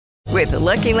With the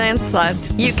Lucky Land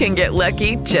Slots, you can get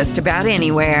lucky just about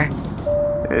anywhere.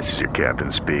 This is your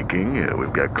captain speaking.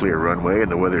 We've got clear runway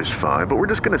and the weather's fine, but we're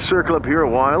just going to circle up here a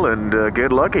while and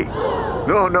get lucky.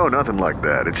 No, nothing like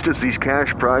that. It's just these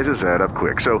cash prizes add up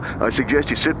quick. So I suggest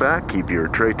you sit back, keep your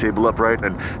tray table upright,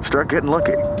 and start getting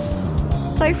lucky.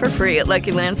 Play for free at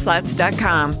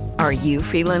LuckyLandSlots.com. Are you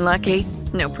feeling lucky?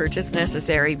 No purchase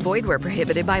necessary. Void where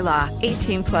prohibited by law.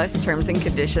 18+ terms and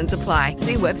conditions apply.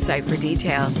 See website for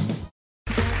details.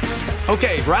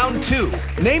 Okay, round two.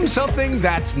 Name something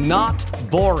that's not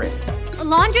boring. A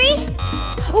laundry?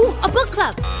 Ooh, a book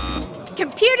club.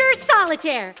 Computer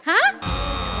solitaire,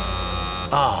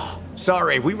 huh?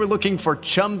 Sorry, we were looking for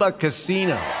Chumba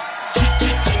Casino.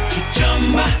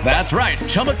 That's right.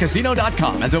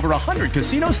 ChumbaCasino.com has over 100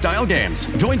 casino-style games.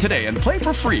 Join today and play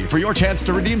for free for your chance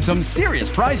to redeem some serious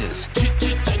prizes.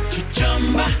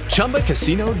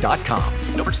 ChumbaCasino.com.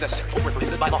 No purchase necessary. Void where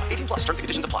prohibited by law. 18+ terms and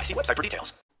conditions apply. See website for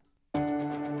details.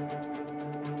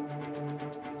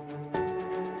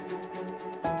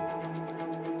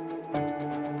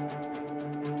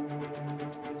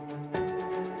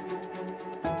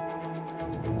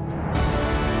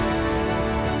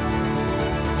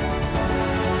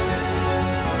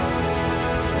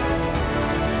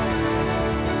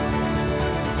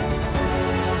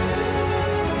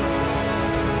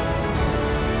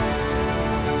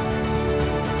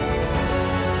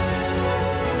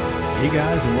 Hey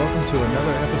guys, and welcome to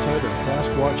another episode of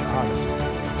Sasquatch Odyssey.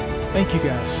 Thank you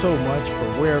guys so much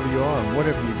for wherever you are and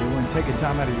whatever you're doing, taking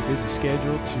time out of your busy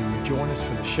schedule to join us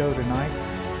for the show tonight.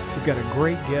 We've got a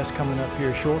great guest coming up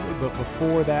here shortly, but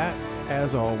before that,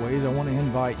 as always, I want to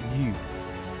invite you.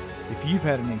 If you've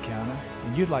had an encounter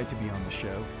and you'd like to be on the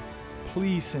show,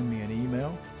 please send me an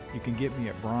email. You can get me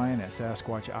at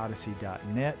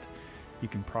brian@sasquatchodyssey.net. You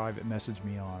can private message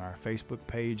me on our Facebook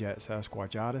page at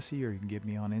Sasquatch Odyssey, or you can get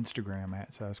me on Instagram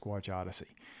at Sasquatch Odyssey.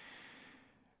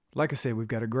 Like I said, we've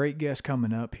got a great guest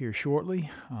coming up here shortly.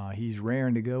 He's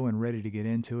raring to go and ready to get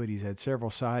into it. He's had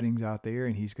several sightings out there,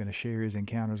 and he's going to share his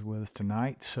encounters with us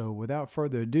tonight. So without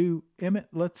further ado, Emmett,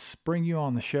 let's bring you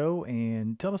on the show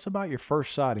and tell us about your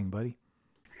first sighting, buddy.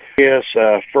 Yes,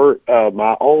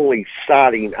 my only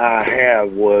sighting I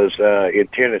have was in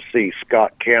Tennessee,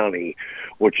 Scott County,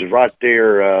 which is right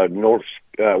there north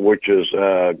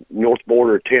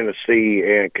border of Tennessee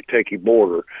and Kentucky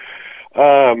border.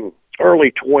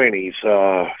 Early 20s,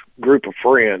 group of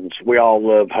friends. We all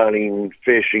love hunting,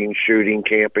 fishing, shooting,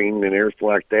 camping, and everything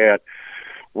like that.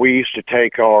 We used to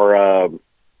take our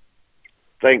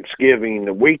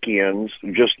Thanksgiving weekends,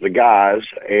 just the guys,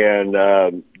 and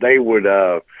they would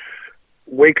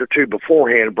week or two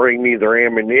beforehand bring me their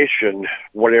ammunition,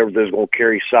 whatever they was going to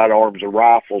carry, sidearms and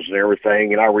rifles and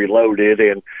everything, and I reloaded,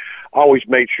 and I always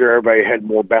made sure everybody had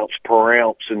more bounce per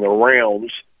ounce in the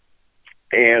rounds,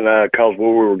 and because where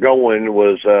we were going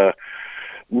was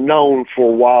known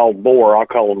for wild boar. I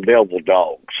call them devil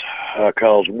dogs,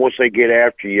 because once they get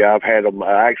after you, I've had them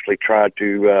actually try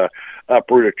to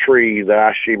uproot a tree that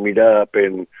I shimmied up,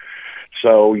 and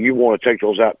so you want to take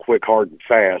those out quick, hard, and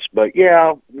fast. But,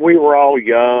 yeah, we were all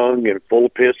young and full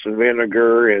of piss and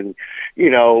vinegar and,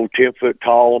 10 foot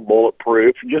tall and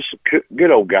bulletproof, just good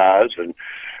old guys. And a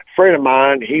friend of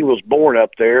mine, he was born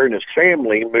up there, and his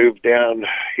family moved down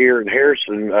here in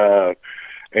Harrison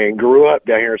and grew up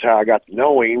down here is how I got to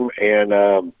know him.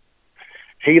 And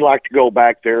he liked to go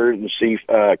back there and see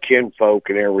kinfolk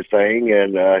and everything,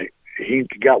 and he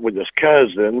got with his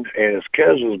cousin, and his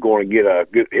cousin was going to get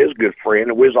his good friend,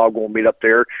 and we was all going to meet up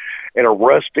there in a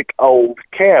rustic old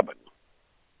cabin.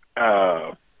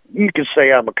 You can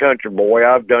say I'm a country boy.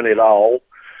 I've done it all.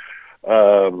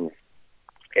 And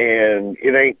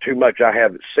it ain't too much I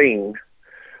haven't seen.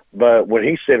 But when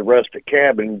he said rustic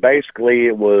cabin, basically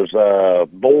it was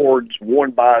boards,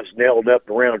 one by nailed up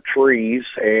around trees,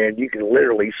 and you can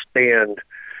literally stand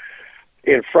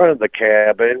in front of the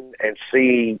cabin and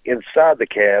see inside the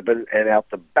cabin and out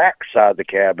the back side of the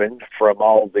cabin from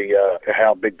all the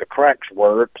how big the cracks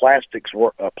were. Plastic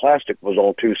was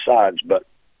on two sides, but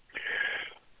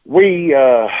we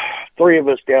three of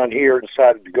us down here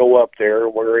decided to go up there.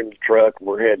 We're in the truck.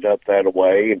 We're heading up that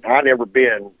way, and I never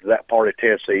been to that part of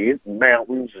Tennessee.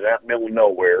 Mountains out in the middle of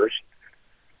nowheres,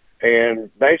 and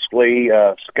basically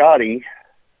Scotty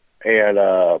and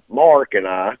Mark and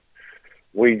I.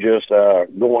 We just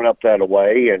going up that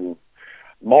way, and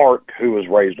Mark, who was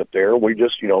raised up there, we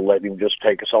just, let him just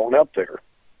take us on up there.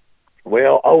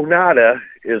 Well, Oneida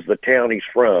is the town he's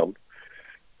from,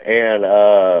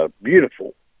 and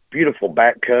beautiful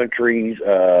backcountries,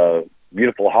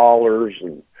 beautiful hollers,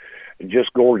 and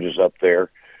just gorgeous up there.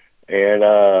 And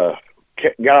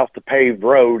got off the paved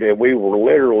road, and we were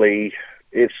literally,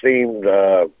 it seemed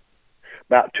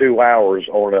about 2 hours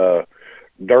on a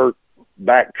dirt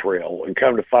back trail, and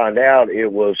come to find out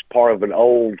it was part of an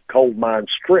old coal mine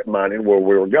strip mining where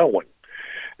we were going,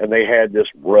 and they had this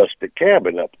rustic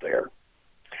cabin up there.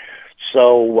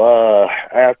 So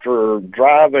after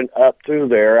driving up through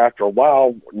there, after a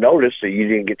while, noticed that you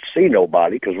didn't get to see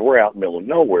nobody because we're out in the middle of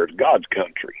nowhere. It's God's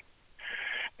country.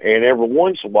 And every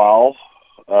once in a while,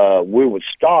 we would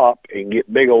stop and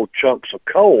get big old chunks of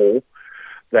coal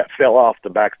that fell off the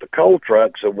back of the coal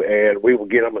trucks, and we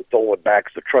would get them and throw it back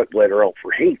to the truck later on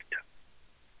for heat.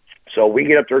 So we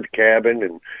get up there at the cabin,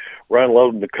 and we're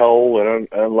unloading the coal and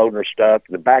unloading our stuff.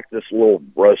 In the back of this little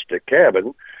rustic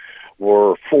cabin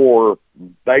were 4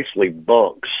 basically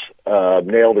bunks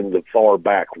nailed in the far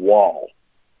back wall.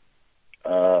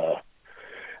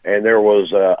 And there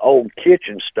was an old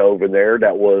kitchen stove in there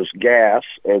that was gas,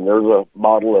 and there's a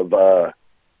bottle of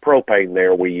propane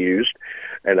there we used,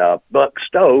 and a buck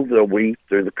stove that we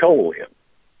threw the coal in.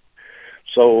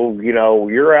 So,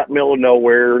 you're out in the middle of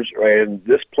nowhere, and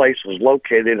this place was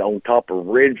located on top of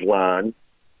a ridge line,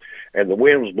 and the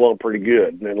wind was blowing pretty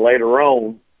good. And then later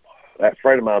on, that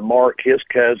friend of mine, Mark, his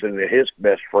cousin, and his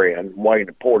best friend, Wayne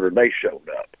and Porter, they showed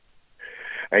up.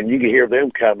 And you could hear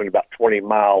them coming about 20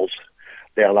 miles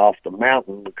down off the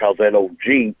mountain because that old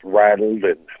Jeep rattled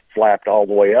and flapped all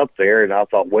the way up there. And I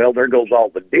thought, well, there goes all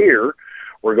the deer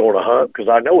we're going to hunt, because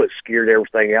I know it scared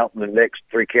everything out in the next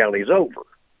 3 counties over.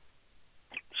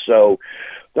 So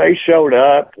they showed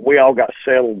up. We all got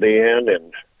settled in,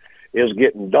 and it was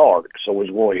getting dark, so we was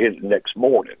going to hit it the next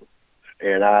morning.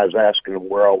 And I was asking them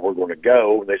where all we're going to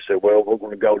go, and they said, well, we're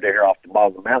going to go down here off the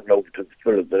bottom of the mountain over to the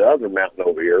foot of the other mountain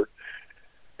over here.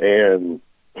 And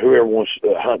whoever wants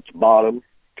to hunt the bottom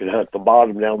can hunt the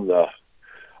bottom down the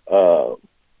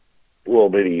little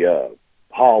bitty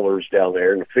hollers down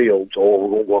there in the fields, or we're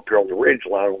going to go up here on the ridge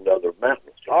line on the other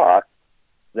mountains. All right.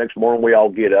 Next morning, we all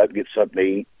get up, get something to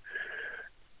eat,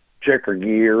 check our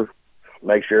gear,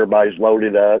 make sure everybody's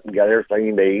loaded up and got everything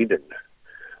you need, and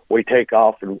we take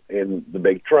off in the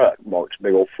big truck, Mark's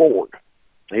big old Ford.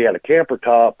 He had a camper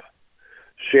top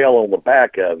shell on the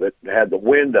back of it, and had the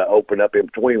window open up in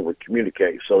between where we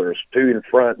communicate. So there's 2 in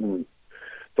front and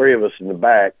 3 of us in the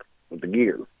back with the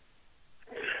gear.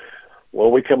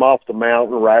 Well, we come off the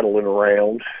mountain rattling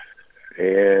around,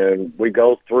 and we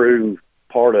go through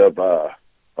part of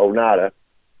Oneida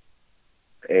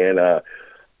and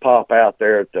pop out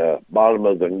there at the bottom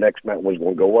of the next mountain we was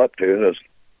going to go up to, and it's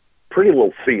a pretty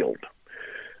little field.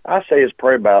 I say it's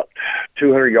probably about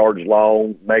 200 yards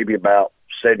long, maybe about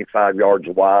 75 yards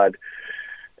wide,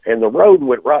 and the road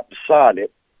went right beside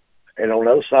it, and on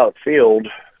the other side of the field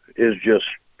is just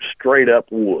straight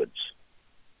up woods,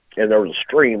 and there was a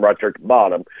stream right there at the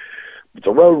bottom. But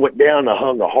the road went down and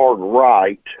hung a hard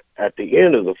right at the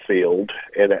end of the field,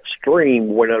 and that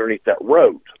stream went underneath that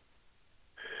road.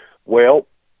 Well,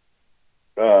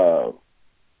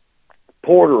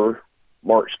 Porter,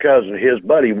 Mark's cousin, his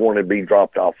buddy wanted to be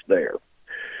dropped off there.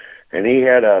 And he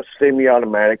had a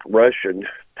semi-automatic Russian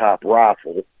type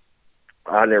rifle.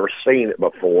 I never seen it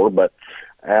before, but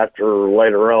after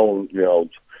later on,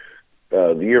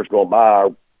 the years going by,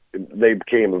 they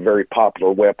became a very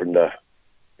popular weapon to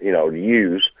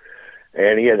use.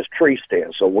 And he had his tree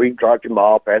stand. So we dropped him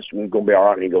off, asked him if he was going to be all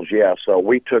right, and he goes, yeah. So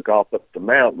we took off up the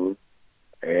mountain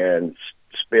and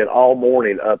spent all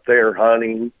morning up there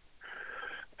hunting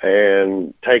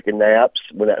and taking naps.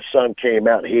 When that sun came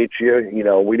out and hit you,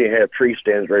 we didn't have tree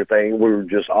stands or anything. We were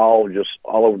just all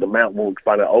over the mountain where we could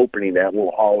find an opening at,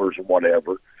 little hollers and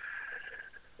whatever.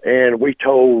 And we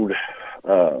told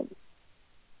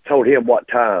him what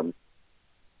time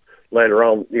later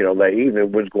on, that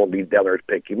evening was going to be down there to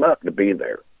pick him up to be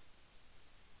there.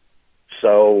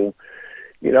 So,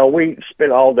 we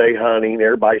spent all day hunting.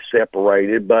 Everybody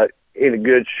separated, but in a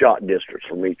good shot distance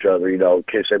from each other, in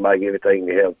case anybody get anything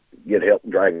to get help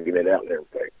dragging it out and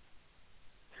everything.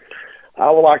 I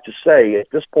would like to say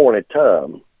at this point in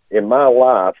time in my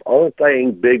life, only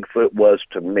thing Bigfoot was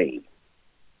to me,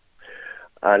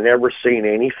 I never seen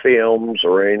any films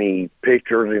or any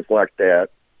pictures, anything like that.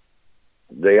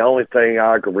 The only thing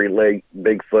I could relate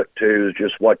Bigfoot to is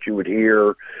just what you would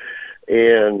hear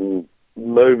in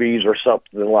movies or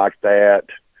something like that.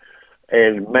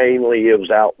 And mainly it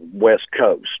was out West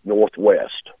Coast,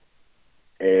 Northwest.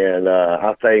 And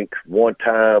I think one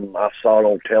time I saw it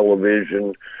on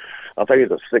television, I think it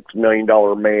was a $6 million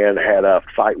man had a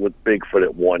fight with Bigfoot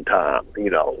at one time,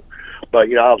 But,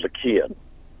 I was a kid.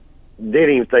 Didn't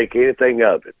even think anything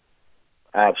of it.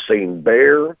 I've seen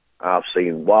bear. I've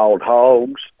seen wild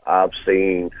hogs. I've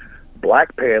seen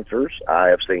black panthers. I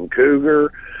have seen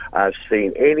cougar. I've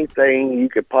seen anything you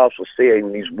could possibly see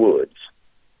in these woods.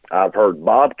 I've heard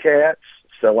bobcats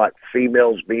sound like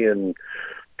females being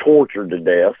tortured to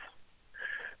death.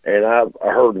 And I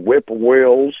heard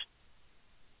whippoorwills,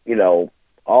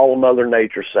 all of Mother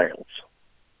Nature sounds.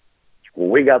 When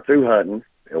we got through hunting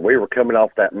and we were coming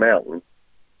off that mountain,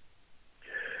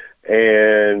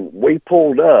 and we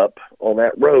pulled up on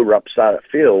that road right beside that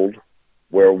field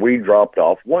where we dropped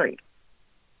off Wayne.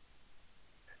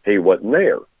 He wasn't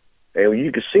there. And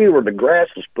you could see where the grass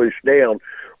was pushed down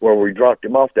where we dropped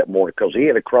him off that morning, because he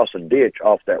had to cross a ditch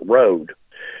off that road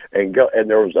and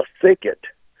there was a thicket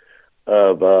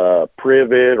of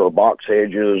privet or box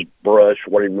hedges, brush,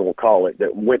 whatever you want to call it,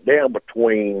 that went down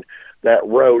between that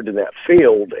road and that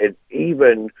field. And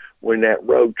even when that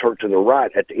road turned to the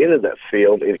right at the end of that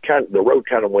field, the road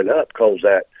kind of went up because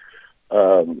that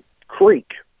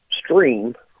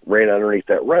stream ran underneath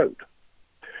that road.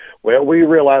 Well, we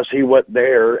realized he wasn't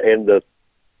there, and the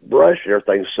brush and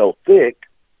everything's so thick,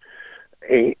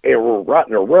 and we're right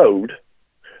in the road.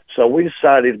 So we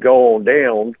decided to go on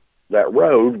down that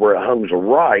road where it hangs a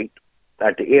right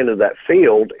at the end of that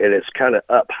field, and it's kind of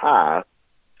up high,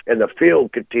 and the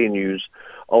field continues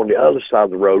on the other side of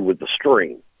the road with the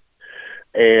stream.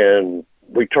 And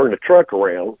we turned the truck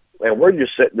around, and we're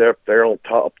just sitting up there on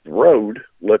top of the road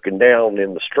looking down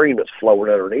in the stream that's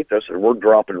flowing underneath us, and we're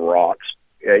dropping rocks,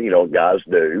 guys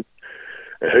do,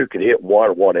 and who could hit what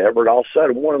or whatever. And all of a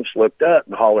sudden, one of them slipped up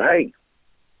and hollered, "Hey,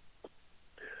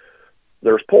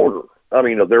 there's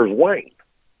there's Wayne."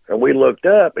 And we looked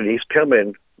up, and he's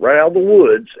coming right out of the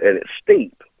woods, and it's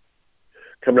steep,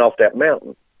 coming off that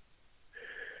mountain.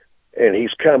 And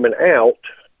he's coming out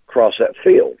across that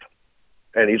field,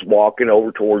 and he's walking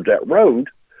over towards that road,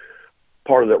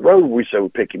 part of that road we said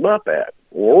we'd pick him up at.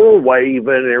 We're waving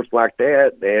and everything like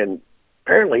that, and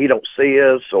apparently he don't see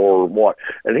us or what.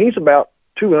 And he's about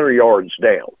 200 yards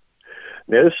down.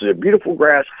 Now, this is a beautiful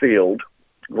grass field.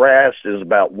 Grass is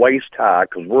about waist high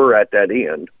because we're at that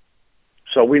end.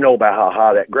 So we know about how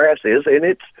high that grass is, and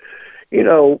it's,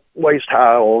 waist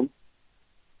high on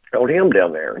him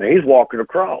down there. And he's walking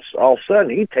across. All of a sudden,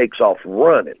 he takes off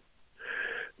running.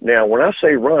 Now, when I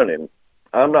say running,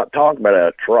 I'm not talking about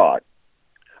a trot.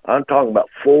 I'm talking about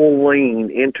full lean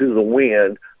into the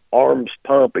wind, arms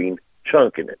pumping,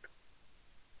 chunking it.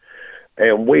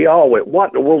 And we all went, what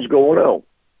in the world's going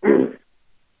on?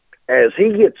 As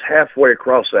he gets halfway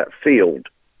across that field,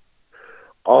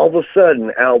 all of a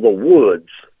sudden, out of the woods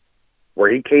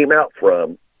where he came out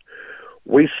from,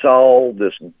 we saw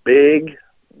this big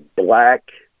black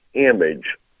image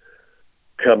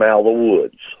come out of the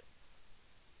woods.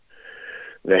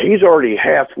 Now, he's already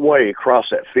halfway across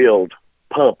that field,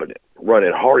 pumping it,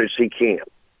 running hard as he can.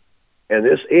 And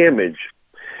this image,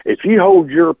 if you hold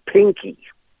your pinky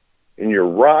and your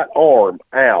right arm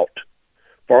out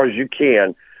as far as you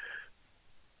can,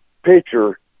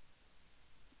 picture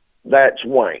that's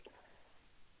Wayne.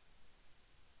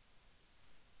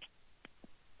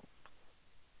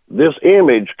 This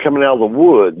image coming out of the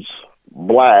woods,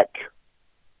 black,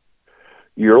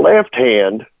 your left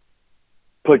hand,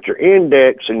 put your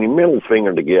index and your middle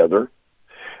finger together,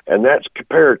 and that's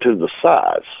compared to the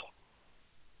size.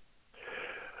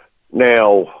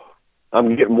 Now,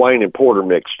 I'm getting Wayne and Porter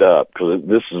mixed up because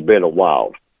this has been a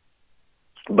while.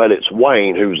 But it's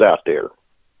Wayne who's out there.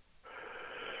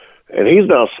 And he's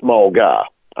not a small guy.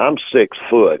 I'm 6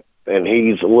 foot, and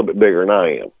he's a little bit bigger than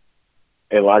I am.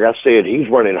 And like I said, he's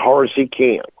running hard as he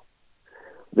can.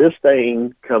 This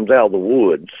thing comes out of the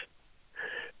woods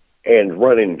and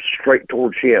running straight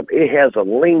towards him. It has a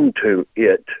lean to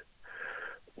it,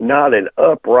 not an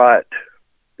upright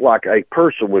like a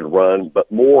person would run,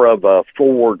 but more of a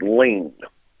forward lean.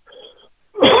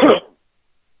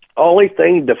 Only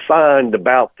thing defined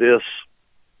about this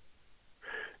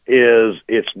is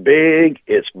it's big,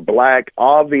 it's black,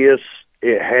 obvious,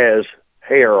 it has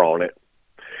hair on it.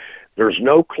 There's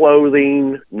no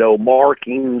clothing, no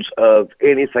markings of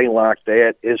anything like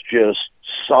that. It's just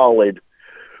solid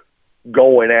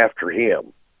going after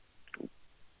him.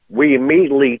 We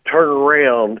immediately turn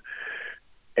around,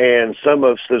 and some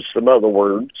of us said some other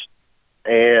words,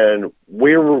 and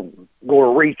we were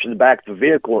going to reach in the back of the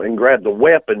vehicle and grab the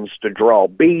weapons to draw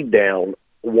bead down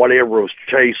whatever was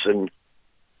chasing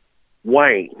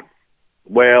Wayne.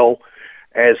 Well,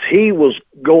 as he was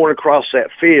going across that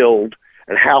field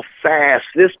and how fast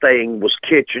this thing was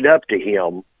catching up to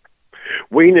him,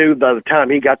 we knew by the time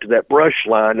he got to that brush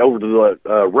line over to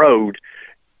the road,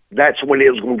 that's when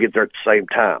it was going to get there at the same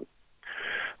time.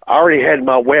 I already had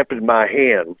my weapon in my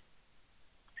hand,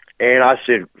 and I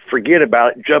said, forget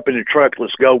about it, jump in the truck,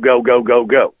 let's go, go, go, go,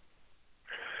 go.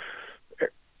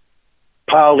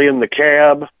 piled in the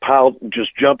cab,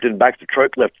 just jumped in the back of the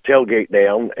truck, left the tailgate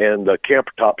down, and the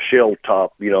camper top, shell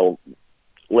top,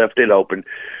 left it open.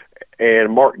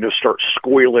 And Mark just starts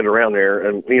squealing around there,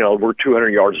 and, we're 200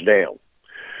 yards down.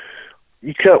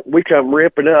 We come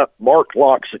ripping up. Mark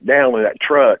locks it down in that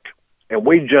truck, and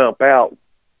we jump out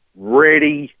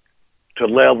ready to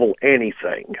level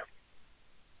anything.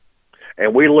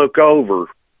 And we look over,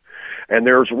 and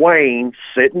there's Wayne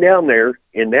sitting down there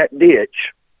in that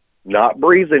ditch, not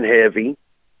breathing heavy,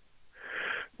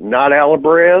 not out of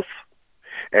breath,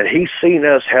 and he's seen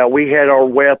us, how we had our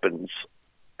weapons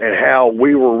and how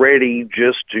we were ready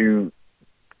just to,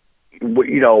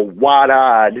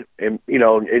 wide-eyed and,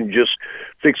 and just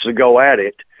fix to go at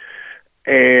it.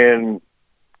 And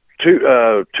two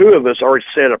of us already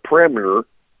set a perimeter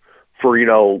for,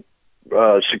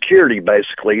 security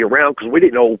basically around, because we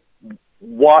didn't know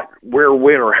what, where,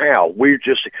 when, or how.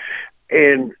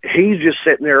 And he's just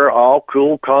sitting there all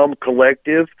cool, calm,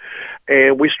 collective,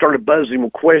 and we started buzzing him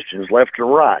with questions left and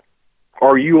right.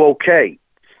 Are you okay?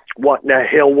 What in the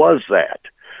hell was that?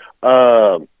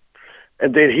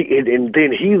 And then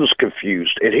he was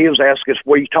confused, and he was asking us,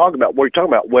 what are you talking about? What are you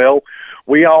talking about? Well,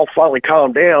 we all finally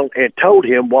calmed down and told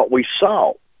him what we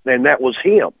saw, and that was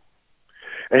him.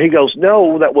 And he goes,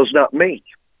 no, that was not me.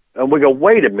 And we go,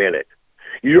 wait a minute.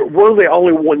 We're the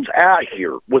only ones out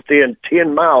here within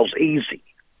 10 miles easy.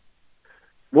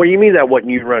 What do you mean that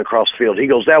wasn't you running across the field? He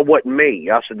goes, that wasn't me.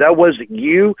 I said, that wasn't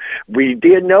you. We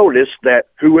did notice that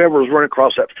whoever was running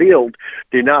across that field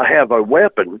did not have a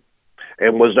weapon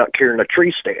and was not carrying a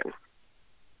tree stand.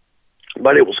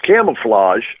 But it was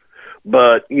camouflage,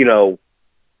 but,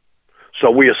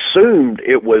 so we assumed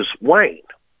it was Wayne.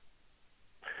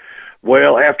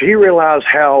 Well, after he realized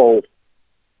how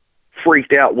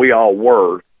freaked out we all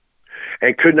were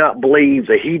and could not believe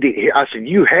that he did, I said,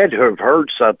 you had to have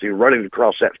heard something running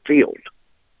across that field.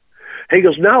 He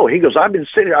goes, no. He goes, I've been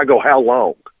sitting here. I go, how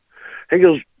long? He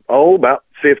goes, about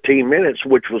 15 minutes,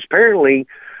 which was apparently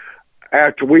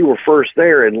after we were first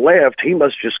there and left. He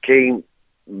must just came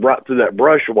right through that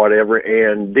brush or whatever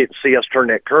and didn't see us turn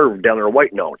that curve down there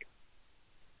waiting on him.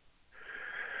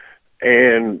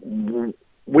 And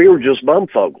we were just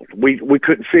bumfuzzled. We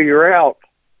couldn't figure out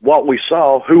what we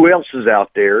saw, who else is out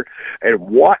there, and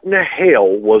what in the hell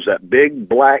was that big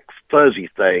black fuzzy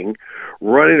thing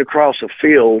running across a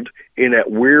field in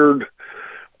that weird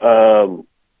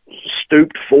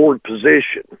stooped forward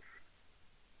position.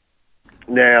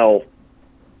 Now,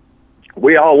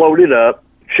 we all loaded up,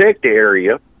 checked the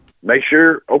area, make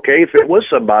sure, okay, if it was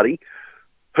somebody,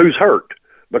 who's hurt?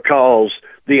 Because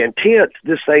the intent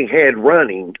this thing had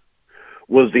running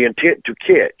was the intent to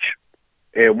catch.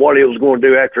 And what it was going to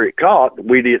do after it caught,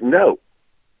 we didn't know.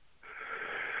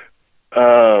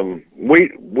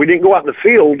 We didn't go out in the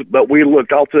field, but we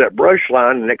looked off to that brush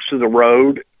line next to the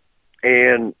road,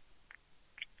 and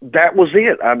that was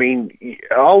it. I mean,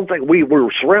 I don't think we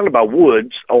were surrounded by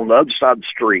woods on the other side of the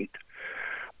street.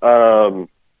 And,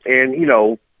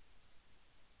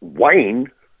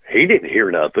 Wayne, he didn't hear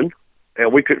nothing,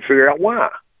 and we couldn't figure out why.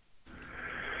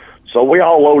 So we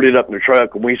all loaded up in the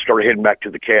truck, and we started heading back to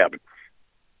the cabin.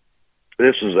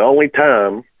 This is the only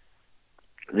time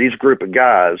these group of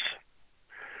guys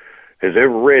has ever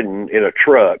ridden in a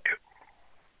truck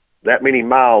that many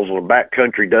miles on a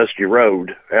backcountry dusty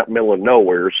road out in the middle of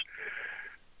nowheres,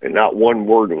 and not one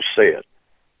word was said.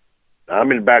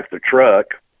 I'm in the back of the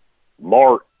truck.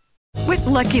 Mark. With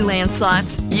Lucky Land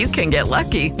Slots, you can get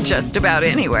lucky just about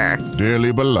anywhere.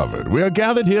 Dearly beloved, we are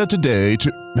gathered here today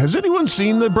to... Has anyone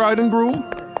seen the bride and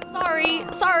groom?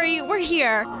 Sorry, we're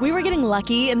here. We were getting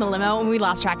lucky in the limo and we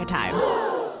lost track of time.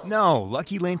 No,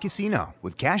 Lucky Land Casino,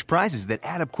 with cash prizes that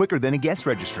add up quicker than a guest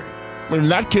registry. In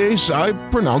that case, I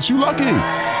pronounce you lucky.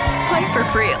 Play for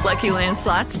free at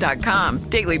LuckyLandSlots.com.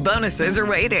 Daily bonuses are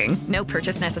waiting. No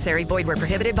purchase necessary. Void where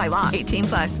prohibited by law.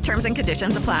 18+. Terms and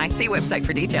conditions apply. See website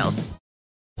for details.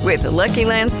 With the Lucky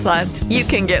Land Slots, you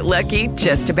can get lucky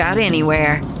just about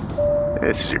anywhere.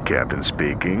 This is your captain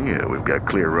speaking. We've got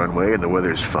clear runway and the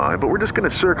weather's fine, but we're just going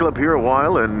to circle up here a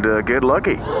while and get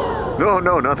lucky.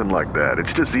 No, nothing like that.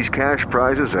 It's just these cash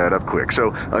prizes add up quick. So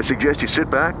I suggest you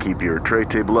sit back, keep your tray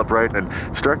table upright, and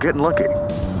start getting lucky.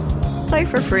 Play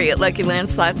for free at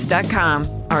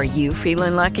LuckyLandSlots.com. Are you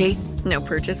feeling lucky? No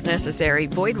purchase necessary.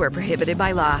 Void where prohibited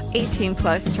by law.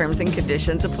 18+ terms and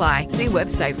conditions apply. See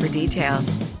website for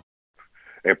details.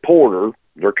 And Porter,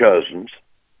 their cousins,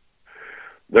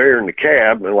 they're in the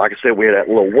cab, and like I said, we had that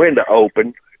little window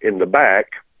open in the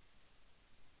back.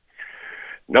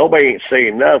 Nobody ain't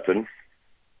saying nothing.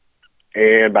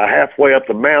 And about halfway up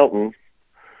the mountain,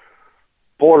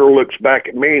 Porter looks back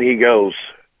at me and he goes,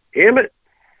 Emmett,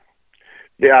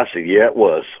 Yeah, I said, yeah, it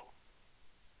was.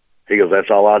 He goes, that's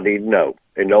all I need to know.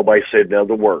 And nobody said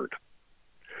another word.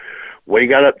 We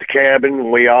got up the cabin,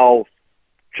 and we all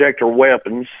checked our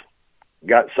weapons,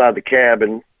 got inside the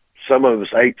cabin. Some of us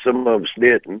ate, some of us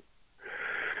didn't.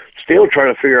 Still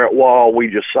trying to figure out what all we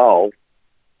just saw. Of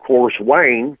course,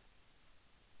 Wayne,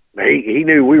 he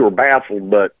knew we were baffled,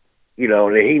 but, you know,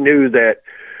 and he knew that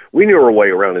we knew our way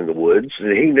around in the woods,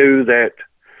 and he knew that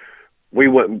we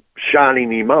wasn't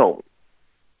shining him on.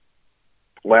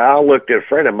 Well, I looked at a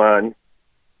friend of mine,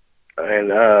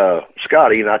 and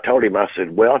Scotty, and I told him, I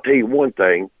said, well, I'll tell you one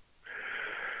thing.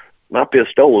 My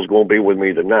pistol is going to be with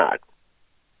me tonight.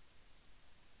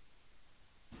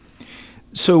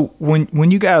 So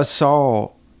when you guys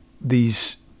saw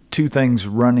these two things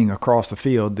running across the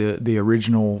field, the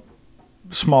original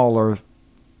smaller,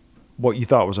 what you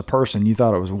thought was a person, you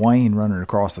thought it was Wayne running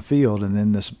across the field, and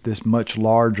then this much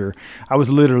larger. I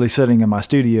was literally sitting in my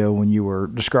studio when you were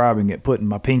describing it, putting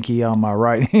my pinky on my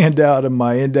right hand out and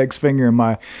my index finger and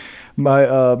my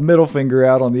middle finger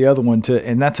out on the other one,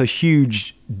 and that's a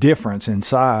huge difference in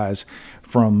size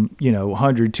from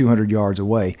 100, 200 yards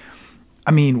away. I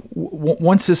mean,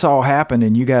 once this all happened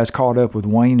and you guys caught up with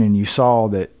Wayne and you saw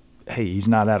that, hey, he's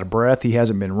not out of breath, he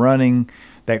hasn't been running,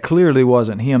 that clearly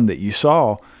wasn't him that you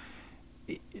saw.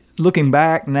 Looking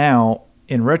back now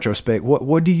in retrospect,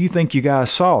 what do you think you guys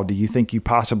saw? Do you think you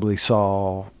possibly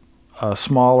saw a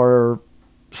smaller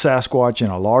Sasquatch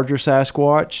and a larger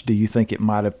Sasquatch? Do you think it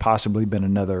might have possibly been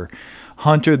another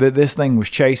hunter that this thing was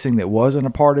chasing that wasn't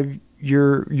a part of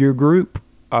your group?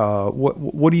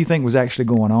 What do you think was actually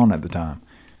going on at the time?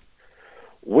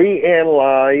 We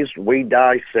analyzed, we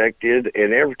dissected,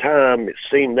 and every time it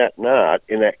seemed that night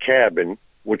in that cabin,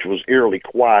 which was eerily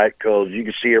quiet because you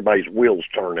could see everybody's wheels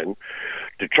turning,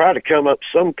 to try to come up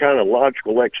some kind of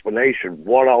logical explanation.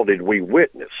 What all did we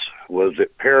witness? Was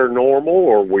it paranormal,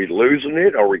 or were we losing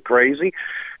it? Are we crazy?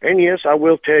 And yes, I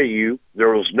will tell you,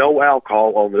 there was no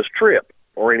alcohol on this trip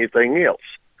or anything else.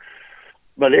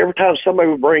 But every time somebody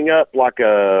would bring up like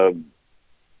a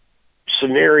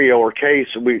scenario or case,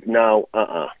 somebody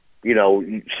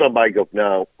go,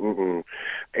 no,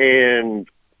 and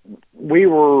we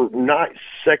were not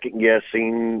second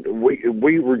guessing.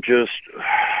 We were just,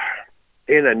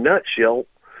 in a nutshell,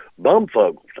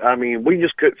 bumfuzzled. I mean, we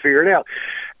just couldn't figure it out.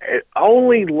 And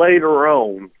only later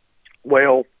on,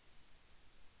 well,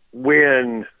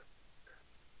 when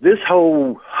this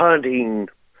whole hunting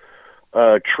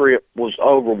trip was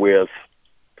over with,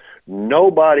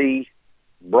 nobody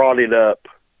brought it up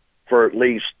for at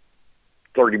least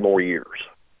 30 more years.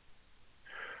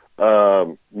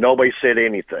 Nobody said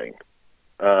anything.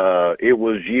 It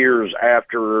was years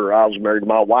after I was married to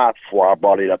my wife before I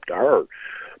brought it up to her.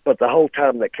 But the whole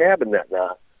time in the cabin that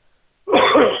night,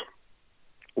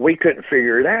 we couldn't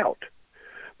figure it out.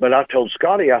 But I told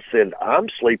Scotty, I said, I'm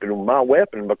sleeping with my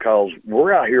weapon because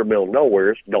we're out here in the middle of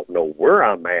nowhere, don't know where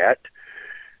I'm at.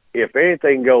 If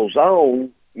anything goes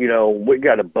on, we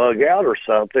got to bug out or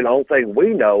something. The only thing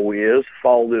we know is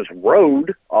follow this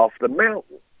road off the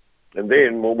mountain. And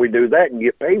then when we do that and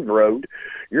get paved road,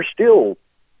 you're still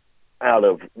out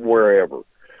of wherever.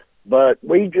 But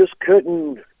we just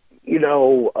couldn't, I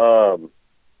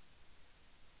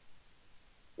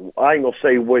ain't going to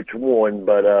say which one,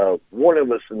 but one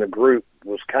of us in the group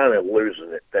was kind of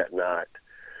losing it that night.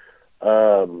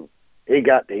 It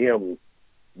got to him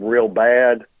real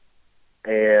bad,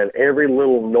 and every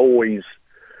little noise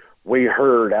we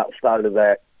heard outside of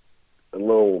that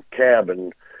little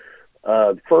cabin,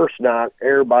 the first night,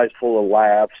 everybody's full of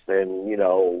laughs and,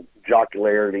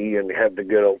 jocularity and had the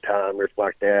good old time, or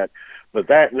like that. But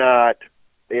that night,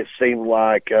 it seemed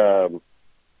like, the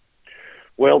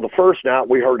first night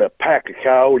we heard a pack of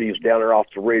coyotes down there off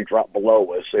the ridge right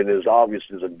below us, and as obvious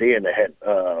as a den that had,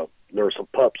 there were some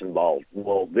pups involved.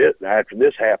 Well, after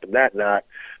this happened that night,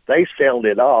 they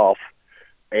sounded off,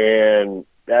 and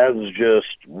that was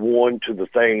just one to the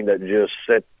thing that just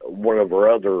set one of our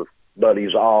other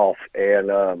buddies off,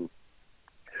 and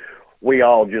we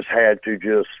all just had to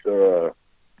just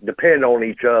depend on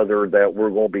each other that we're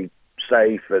going to be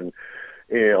safe, and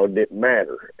it didn't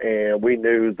matter. And we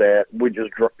knew that we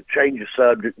just change the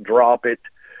subject, drop it,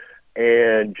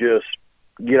 and just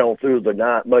get on through the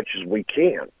night much as we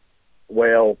can.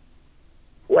 Well,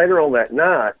 later on that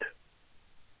night,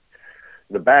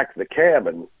 the back of the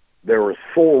cabin, there was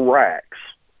 4 racks,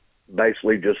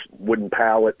 basically just wooden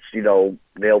pallets, nailed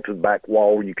to the back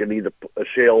wall. You could either put a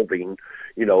shelving,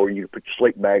 or you could put your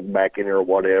sleep bag back in there or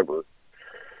whatever.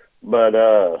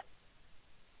 But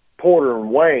Porter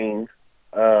and Wayne,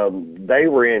 they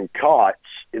were in cots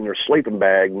in their sleeping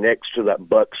bag next to that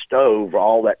buck stove.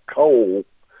 All that coal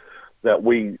that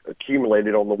we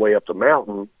accumulated on the way up the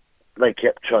mountain, they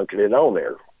kept chunking it on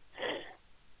there.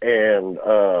 And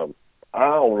I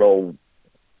don't know,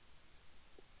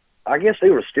 I guess they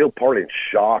were still part in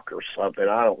shock or something.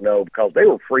 I don't know, because they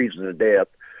were freezing to death.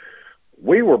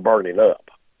 We were burning up.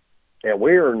 And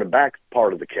we were in the back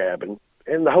part of the cabin.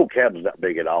 And the whole cabin's not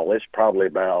big at all. It's probably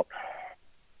about,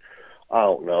 I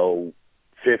don't know,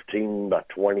 15 by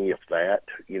 20, if that,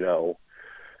 you know.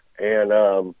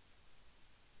 And,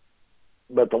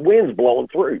 but the wind's blowing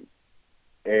through.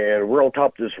 And we're on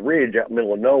top of this ridge out in the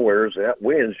middle of nowhere, and that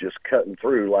wind's just cutting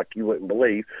through like you wouldn't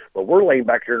believe. But we're laying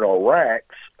back here in our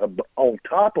racks on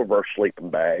top of our sleeping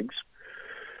bags,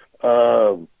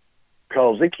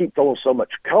 because they keep throwing so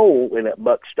much coal in that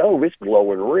buck stove, it's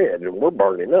glowing red, and we're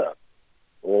burning up.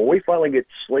 Well, we finally get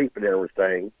to sleep and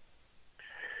everything,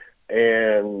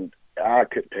 and I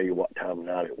couldn't tell you what time of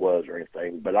night it was or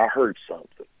anything, but I heard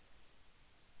something.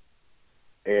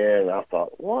 And I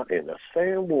thought, what in the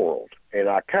same world? And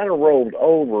I kind of rolled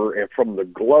over, and from the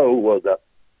glow of the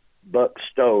buck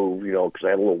stove, you know, because I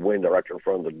had a little window right there in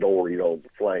front of the door, you know, the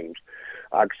flames,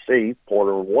 I could see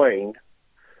Porter and Wayne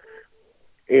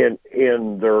in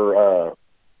their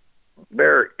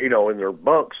you know, in their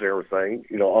bunks and everything,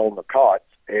 you know, on the cots.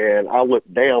 And I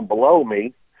looked down below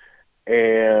me,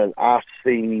 and I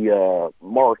see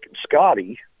Mark and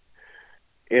Scotty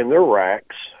in their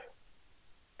racks.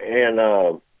 And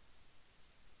I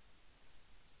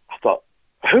thought,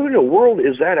 who in the world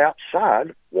is that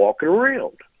outside walking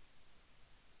around?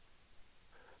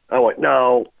 I went,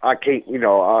 no, I can't, you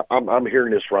know, I'm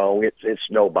hearing this wrong. It's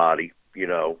nobody, you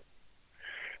know.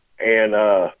 And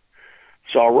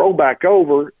so I roll back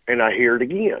over, and I hear it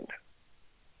again.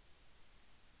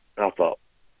 I thought,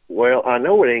 well, I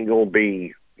know it ain't going to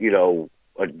be, you know,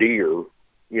 a deer,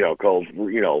 you know, because,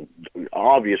 you know,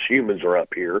 obvious humans are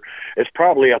up here. It's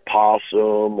probably a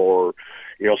possum or,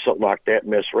 you know, something like that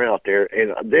mess around out there.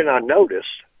 And then I noticed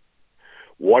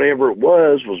whatever it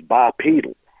was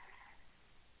bipedal.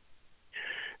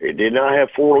 It did not have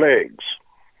four legs.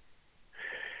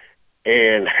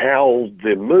 And how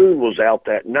the moon was out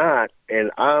that night,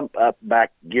 and I'm up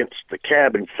back against the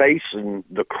cabin facing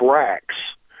the cracks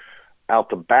out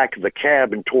the back of the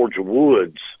cabin towards the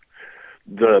woods.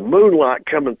 The moonlight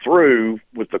coming through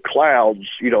with the clouds,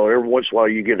 you know, every once in a while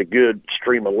you get a good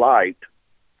stream of light.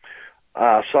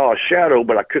 I saw a shadow,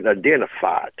 but I couldn't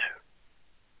identify it.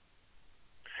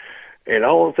 And the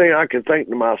only thing I can think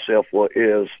to myself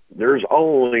is there's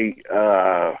only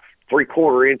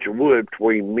 3/4 inch of wood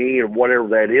between me and whatever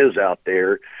that is out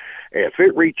there. And if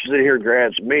it reaches in here and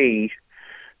grabs me,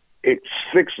 it's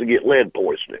fixed to get lead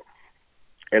poisoning.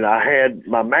 And I had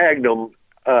my Magnum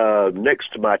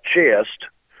next to my chest,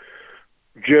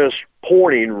 just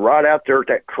pointing right out there at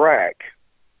that crack.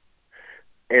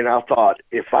 And I thought,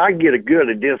 if I get a good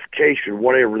identification,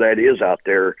 whatever that is out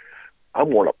there,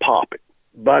 I'm going to pop it.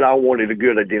 But I wanted a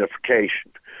good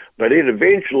identification. But it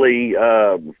eventually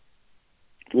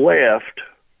left.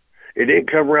 It didn't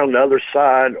come around the other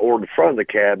side or the front of the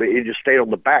cabin. It just stayed on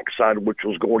the back side, which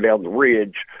was going down the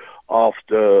ridge off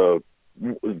the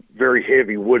very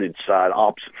heavy wooded side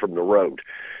opposite from the road.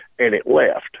 And it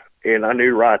left. And I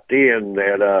knew right then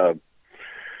that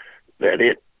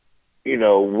it, you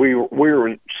know, we were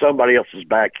in somebody else's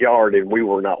backyard, and we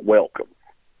were not welcome.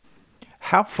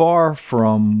 How far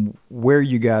from where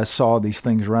you guys saw these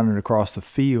things running across the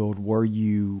field were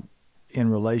you in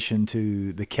relation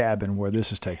to the cabin where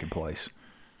this is taking place?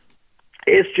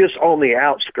 It's just on the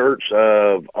outskirts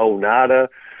of Oneida,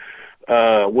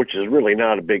 which is really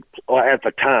not a big at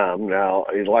the time. Now,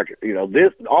 it's like, you know,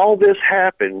 all this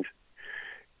happened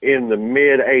in the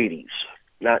mid 80s,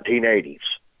 1980s.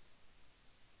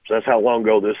 So that's how long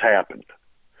ago this happened.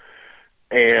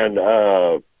 And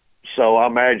so I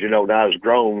imagine Oneida's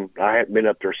grown. I haven't been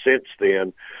up there since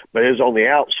then, but it was on the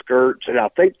outskirts, and I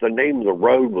think the name of the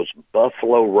road was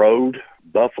Buffalo Road.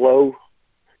 Buffalo?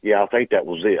 Yeah, I think that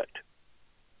was it.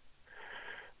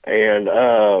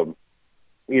 And,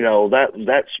 you know,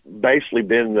 that's basically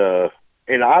been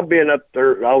and I've been up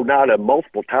there, Oneida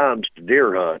multiple times to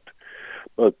deer hunt,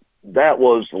 but that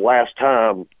was the last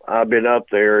time I've been up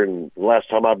there and the last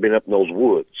time I've been up in those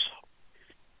woods.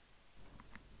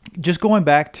 Just going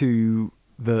back to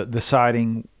the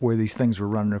sighting where these things were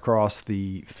running across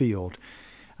the field,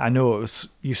 I know it was,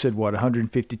 you said,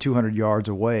 150, 200 yards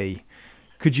away.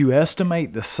 Could you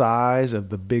estimate the size of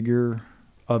the bigger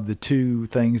of the two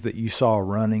things that you saw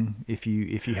running? If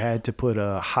you had to put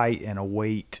a height and a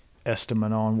weight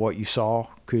estimate on what you saw,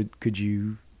 could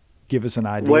you give us an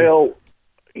idea? Well,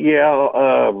 yeah,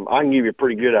 I can give you a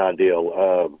pretty good idea.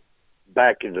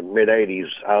 Back in the mid-'80s,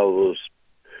 I was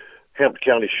Hampton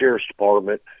County Sheriff's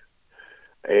Department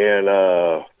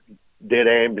and did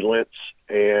ambulance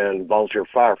and volunteer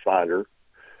firefighter.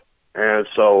 And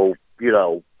so, you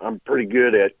know, I'm pretty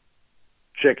good at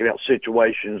checking out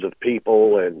situations of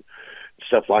people and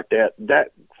stuff like that.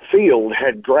 That field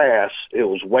had grass. It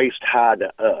was waist high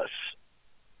to us.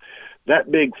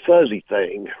 That big fuzzy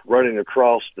thing running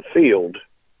across the field,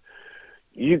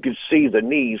 you could see the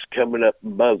knees coming up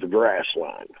above the grass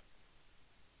line.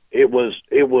 It was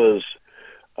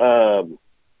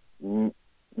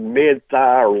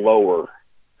mid-thigh or lower.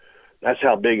 That's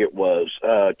how big it was.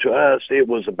 To us, it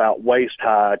was about waist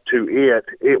high. To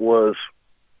it was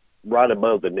right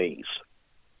above the knees,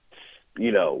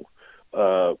 you know,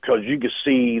 because you could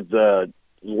see the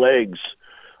legs,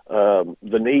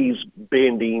 the knees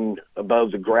bending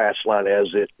above the grass line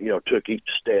as it, you know, took each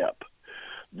step.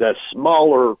 The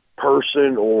smaller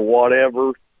person or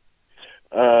whatever,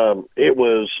 it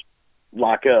was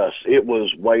like us. It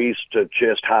was waist to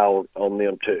chest high on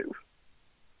them too.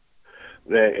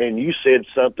 And you said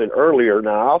something earlier.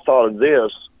 Now, I thought of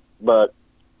this, but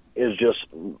it's just,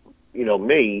 you know,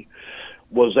 me.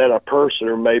 Was that a person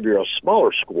or maybe a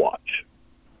smaller Squatch?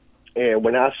 And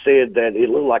when I said that it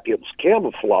looked like it was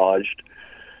camouflaged,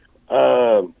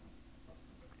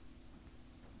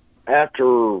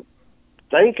 after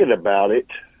thinking about it,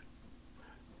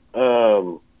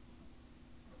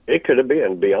 it could have been,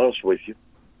 to be honest with you,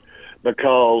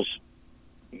 because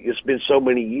it's been so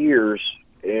many years,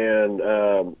 and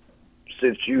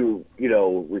since you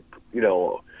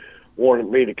wanted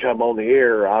me to come on the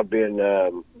air, I've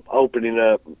been opening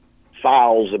up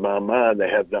files in my mind that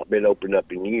have not been opened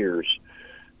up in years,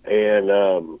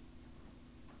 and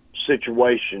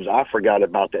situations I forgot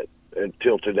about that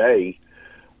until today,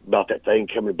 about that thing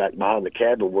coming back behind the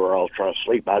cabin where I was trying to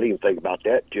sleep. I didn't even think about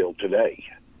that till today.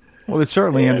 Well, it's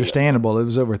certainly understandable. It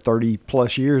was over 30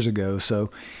 plus years ago.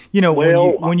 So, you know,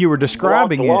 when you were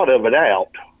describing a lot of it out.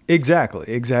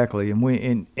 Exactly.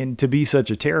 And to be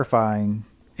such a terrifying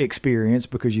experience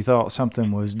because you thought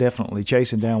something was definitely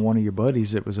chasing down one of your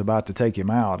buddies that was about to take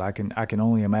him out. I can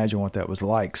only imagine what that was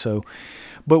like. So,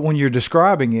 but when you're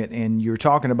describing it and you're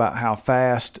talking about how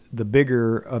fast the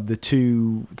bigger of the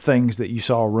two things that you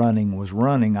saw running was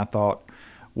running, I thought,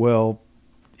 well,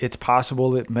 it's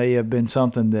possible it may have been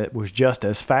something that was just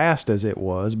as fast as it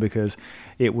was, because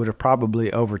it would have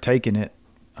probably overtaken it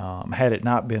had it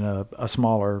not been a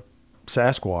smaller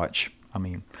Sasquatch. I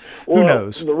mean, who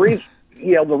knows? The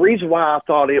reason why I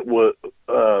thought it was,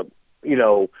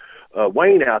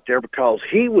 Wayne out there, because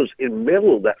he was in the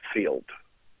middle of that field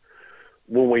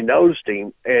when we noticed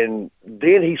him, and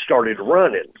then he started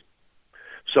running.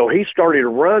 So he started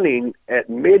running at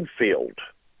midfield,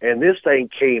 and this thing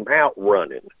came out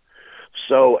running.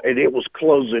 So, and it was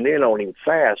closing in on him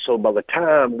fast. So by the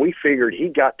time we figured he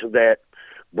got to that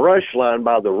brush line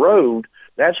by the road,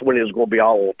 that's when it was going to be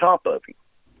all on top of him.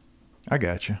 I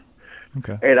got you.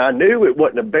 Okay. And I knew it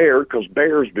wasn't a bear because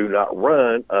bears do not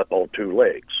run up on two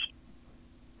legs.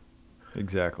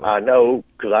 Exactly. I know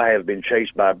because I have been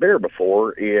chased by a bear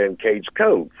before in Cades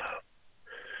Cove.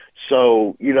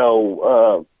 So, we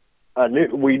knew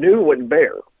it wasn't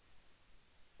bear.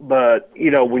 But,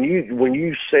 when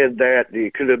you said that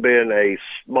it could have been a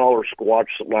smaller Squatch,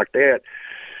 something like that,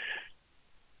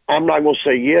 I'm not going to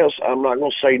say yes, I'm not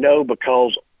going to say no,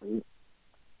 because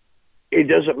it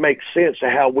doesn't make sense to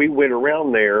how we went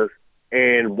around there,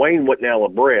 and Wayne wasn't out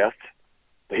of breath.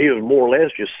 He was more or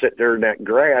less just sitting there in that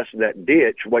grass in that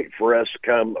ditch waiting for us to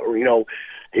come. The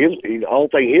only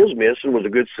thing he was missing was a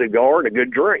good cigar and a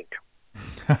good drink.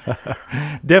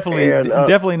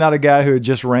 Definitely not a guy who had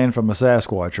just ran from a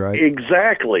Sasquatch, right?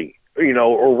 Exactly.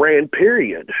 Or ran,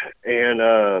 period. And,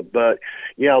 but,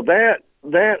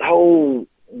 that whole,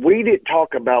 we didn't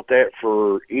talk about that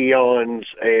for eons,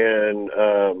 and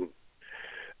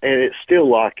it's still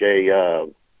like a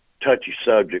touchy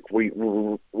subject. We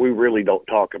really don't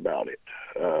talk about it.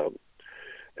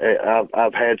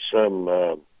 I've had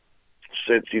some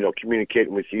since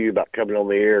communicating with you about coming on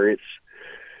the air.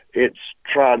 It's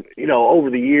tried. Over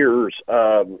the years,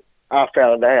 I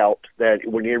found out that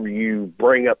whenever you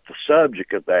bring up the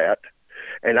subject of that,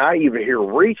 and I even here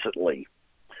recently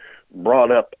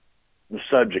brought up the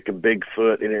subject of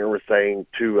Bigfoot and everything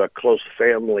to a close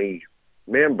family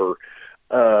member,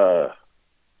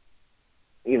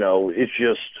 it's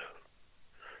just,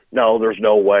 no, there's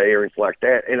no way or anything like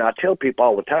that. And I tell people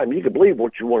all the time, you can believe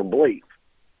what you want to believe.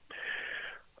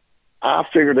 I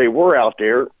figured they were out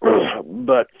there,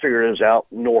 but figured it was out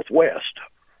northwest.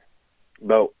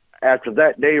 But after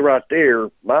that day right there,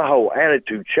 my whole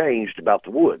attitude changed about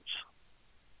the woods.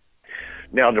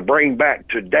 Now, to bring back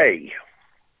today,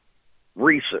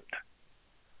 recent,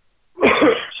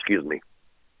 excuse me.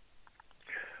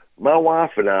 My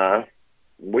wife and I,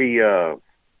 we go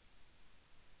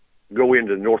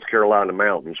into the North Carolina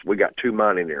mountains. We got 2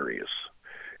 mining areas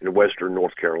in western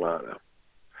North Carolina.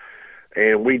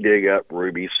 And we dig up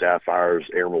rubies, sapphires,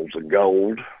 emeralds, and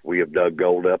gold. We have dug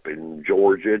gold up in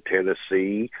Georgia,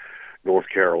 Tennessee, North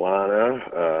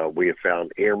Carolina. We have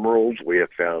found emeralds. We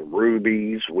have found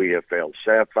rubies. We have found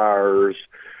sapphires,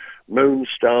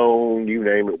 moonstone, you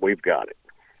name it, we've got it.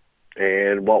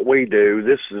 And what we do,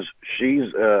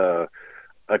 she's a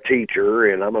teacher,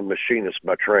 and I'm a machinist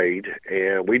by trade,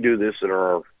 and we do this in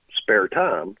our spare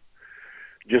time,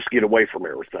 just get away from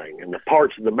everything. And the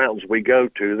parts of the mountains we go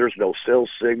to, there's no cell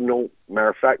signal. Matter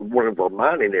of fact, one of our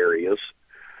mining areas,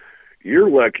 you're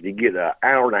lucky to get an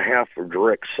hour and a half of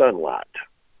direct sunlight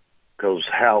because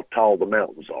how tall the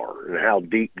mountains are and how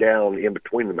deep down in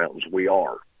between the mountains we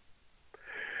are.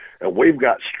 And we've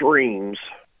got streams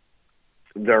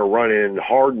that are running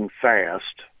hard and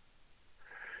fast,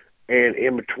 and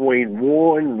in between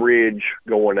one ridge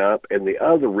going up and the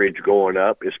other ridge going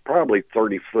up is probably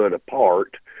 30 foot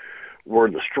apart where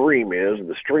the stream is. And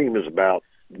the stream is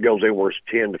goes anywhere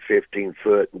 10 to 15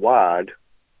 foot wide,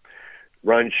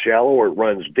 runs shallow or it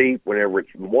runs deep whenever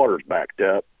the water's backed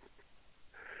up.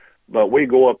 But we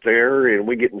go up there and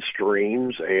we get in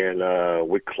streams and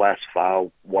we classify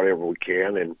whatever we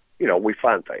can, and, we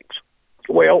find things.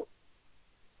 Well,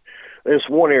 this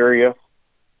one area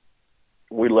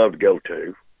we love to go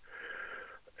to.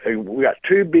 And we got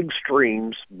 2 big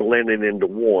streams blending into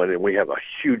one, and we have a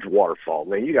huge waterfall.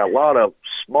 Now, you got a lot of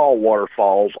small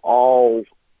waterfalls all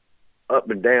up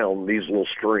and down these little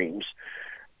streams.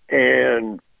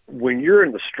 And when you're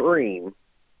in the stream,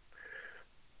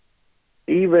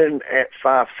 even at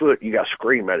 5 foot, you got to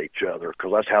scream at each other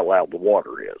because that's how loud the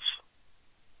water is.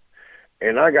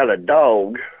 And I got a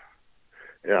dog,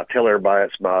 and I tell everybody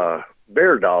it's my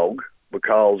bear dog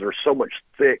because there's so much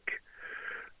thick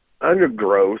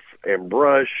undergrowth and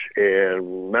brush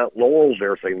and mountain laurels and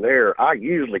everything there. I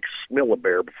usually smell a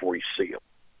bear before you see him.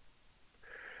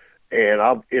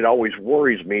 And it always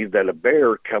worries me that a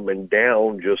bear coming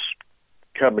down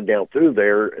through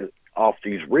there off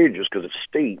these ridges because it's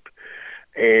steep.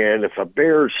 And if a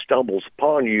bear stumbles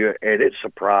upon you and it's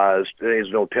surprised,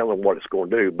 there's no telling what it's going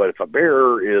to do. But if a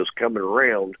bear is coming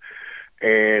around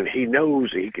and he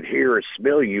knows he can hear and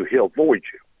smell you, he'll avoid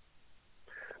you.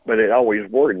 But it always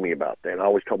worried me about that. I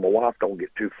always told my wife, don't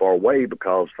get too far away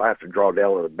because if I have to draw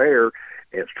down on a bear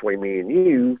and it's between me and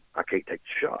you, I can't take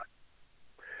the shot.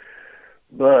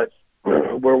 But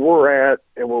where we're at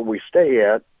and where we stay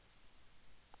at,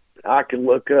 I can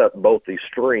look up both these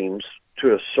streams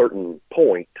to a certain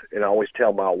point, and I always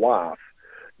tell my wife,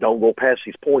 don't go past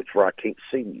these points where I can't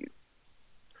see you.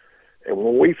 And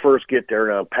when we first get there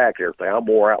and unpack everything, I'm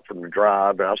more out from the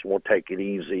drive, and I just want to take it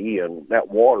easy, and that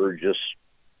water just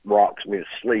rocks me to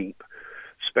sleep,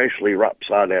 especially right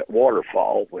beside that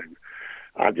waterfall. And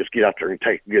I just get out there and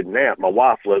take a good nap. My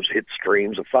wife loves to hit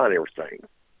streams and find everything.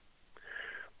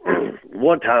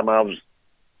 One time I was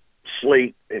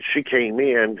asleep, and she came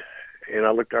in, and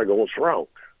I looked at her and I go, what's wrong?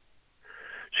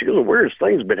 She goes, the weirdest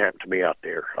thing's been happening to me out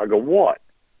there. I go, what?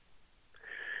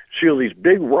 She goes, these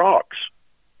big rocks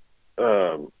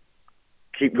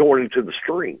keep going into the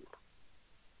stream.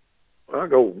 I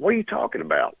go, what are you talking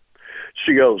about?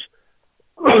 She goes,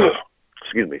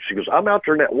 excuse me. She goes, I'm out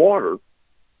there in that water,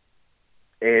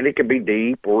 and it can be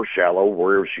deep or shallow,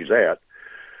 wherever she's at.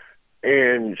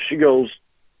 And she goes,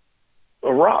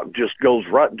 a rock just goes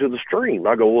right into the stream.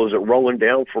 I go, well, is it rolling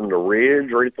down from the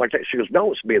ridge or anything like that? She goes,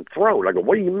 no, it's being thrown. I go,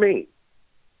 what do you mean?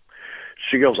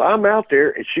 She goes, I'm out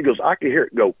there, and she goes, I can hear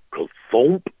it go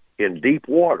thump in deep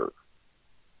water.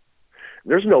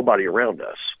 There's nobody around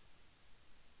us.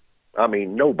 I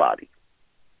mean, nobody.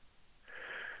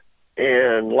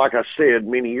 And like I said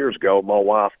many years ago, my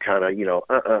wife kind of,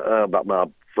 about my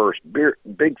first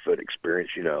Bigfoot experience,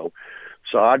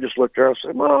 So I just looked at her and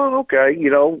said, well, okay,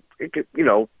 it could be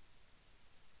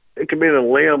in a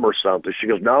limb or something. She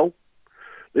goes, no,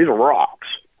 these are rocks.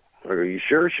 I go, you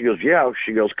sure? She goes, yeah.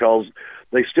 She goes, because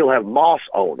they still have moss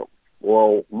on them.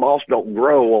 Well, moss don't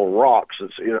grow on rocks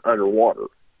that's underwater.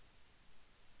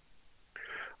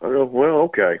 I go, well,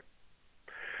 okay.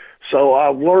 So I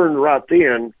learned right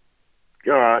then,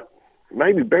 all right,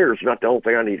 maybe bears not the only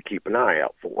thing I need to keep an eye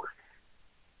out for.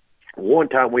 One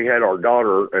time we had our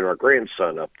daughter and our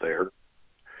grandson up there,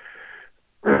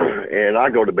 and I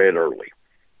go to bed early.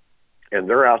 And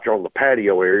they're out there on the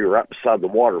patio area right beside the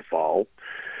waterfall,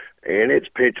 and it's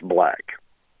pitch black.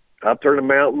 Up there in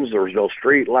the mountains, there's no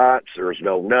street lights, there's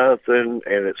no nothing,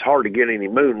 and it's hard to get any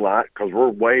moonlight because we're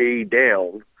way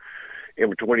down in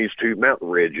between these two mountain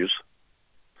ridges.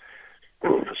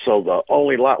 So the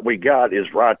only light we got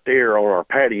is right there on our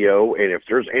patio, and if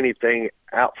there's anything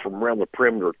out from around the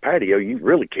perimeter of the patio, you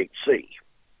really can't see.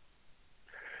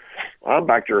 I'm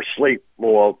back there asleep,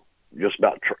 well, just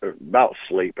about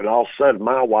asleep, and all of a sudden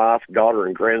my wife, daughter,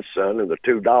 and grandson and the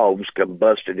two dogs come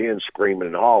busted in screaming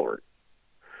and hollering.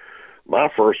 My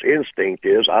first instinct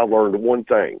is I learned one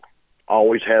thing.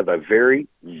 Always have a very,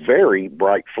 very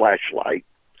bright flashlight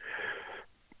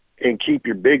and keep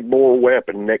your big bore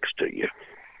weapon next to you.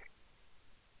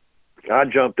 I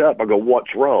jumped up. I go,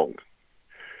 what's wrong?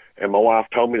 And my wife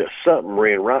told me that something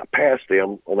ran right past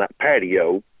them on that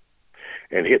patio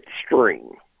and hit the stream.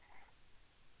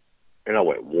 And I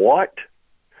went, what?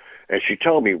 And she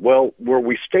told me, well, where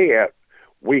we stay at,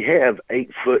 we have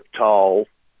 8-foot tall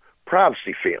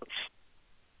privacy fence.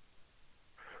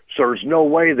 So there's no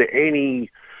way that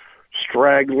any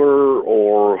straggler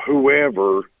or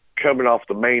whoever coming off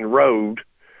the main road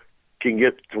can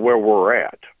get to where we're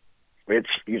at. It's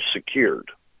secured,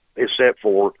 except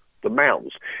for the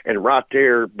mountains. And right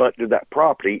there, but to that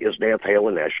property is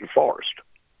Nantahala National Forest.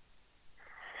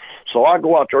 So I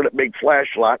go out there with that big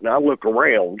flashlight and I look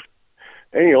around,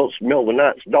 and it's the middle of the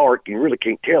night, it's dark, you really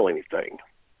can't tell anything.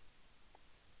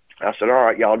 I said, all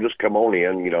right, y'all just come on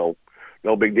in,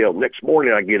 no big deal. Next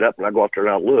morning I get up and I go out there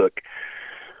and I look,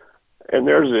 and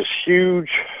there's this huge,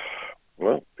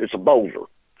 well, it's a boulder.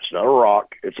 It's not a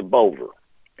rock, it's a boulder.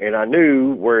 And I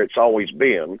knew where it's always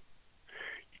been.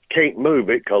 Can't move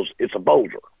it because it's a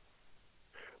boulder.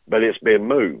 But it's been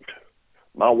moved.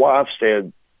 My wife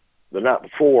said the night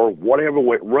before, whatever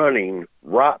went running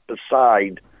right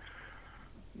beside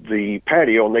the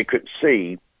patio and they couldn't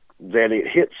see, that it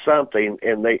hit something,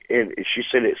 and she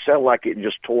said it sounded like it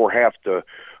just tore half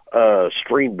the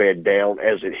stream bed down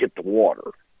as it hit the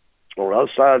water. On the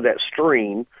other side of that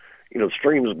stream, the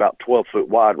stream is about 12 foot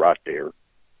wide right there.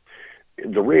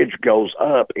 The ridge goes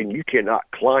up, and you cannot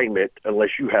climb it unless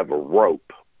you have a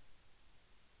rope.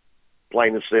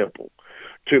 Plain and simple.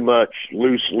 Too much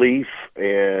loose leaf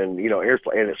and,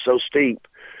 and it's so steep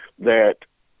that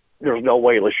there's no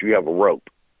way unless you have a rope.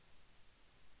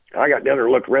 I got down there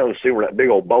and looked around and see where that big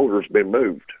old boulder's been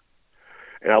moved.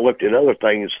 And I looked at other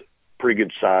things pretty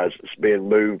good size that's been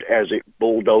moved as it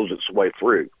bulldozes its way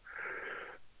through.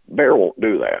 Bear won't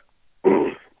do that.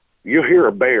 You'll hear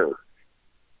a bear,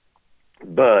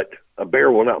 but a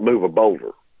bear will not move a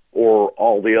boulder or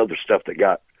all the other stuff that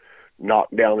got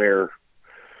knocked down there.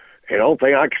 And the only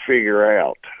thing I could figure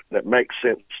out that makes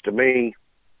sense to me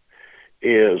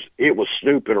is it was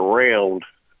snooping around,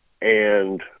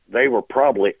 and they were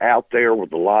probably out there with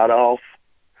the light off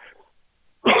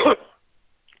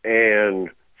and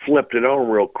flipped it on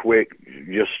real quick,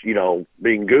 just,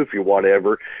 being goofy or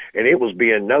whatever, and it was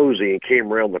being nosy and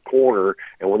came around the corner,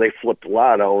 and when they flipped the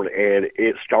light on, and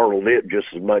it startled it just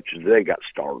as much as they got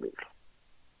startled.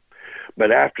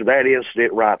 But after that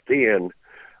incident right then,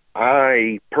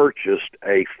 I purchased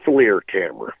a FLIR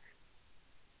camera.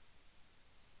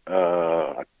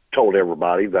 I told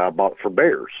everybody that I bought it for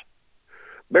bears.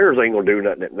 Bears ain't going to do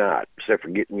nothing at night except for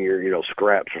getting your,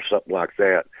 scraps or something like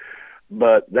that.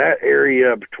 But that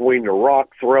area between the rock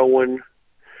throwing,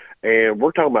 and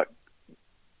we're talking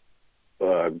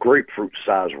about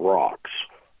grapefruit-sized rocks,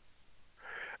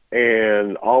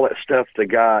 and all that stuff that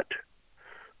got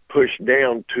pushed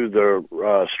down to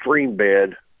the stream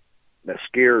bed that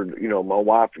scared, my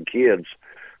wife and kids,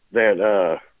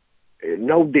 that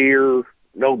no deer,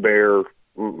 no bear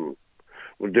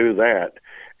would do that.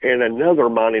 And another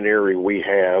mining area we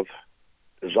have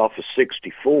is off of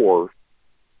 64,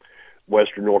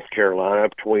 western North Carolina,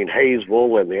 between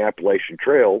Hayesville and the Appalachian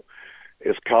Trail.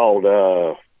 It's called,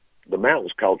 the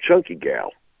mountain's called Chunky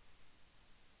Gal.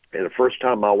 And the first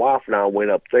time my wife and I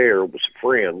went up there with some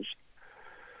friends,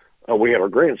 we had our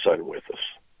grandson with us.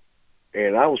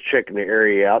 And I was checking the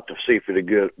area out to see if it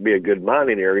would be a good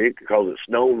mining area because it's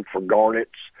known for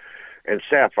garnets and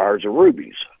sapphires and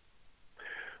rubies.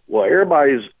 Well,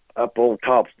 everybody's up on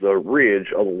top of the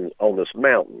ridge on this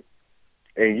mountain,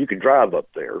 and you can drive up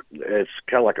there. It's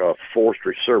kind of like a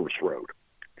forestry service road.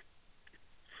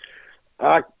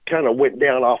 I kind of went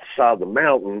down off the side of the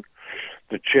mountain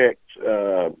to check,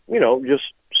 just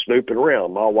snooping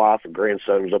around. My wife and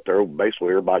grandson was up there, basically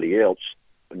everybody else,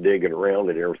 digging around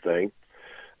and everything.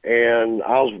 And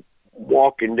I was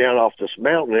walking down off this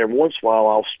mountain. Every once in a while,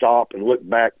 I'll stop and look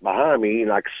back behind me,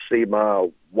 and I could see my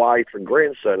wife and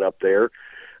grandson up there.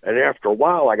 And after a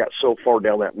while, I got so far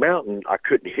down that mountain, I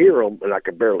couldn't hear them, and I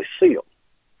could barely see them.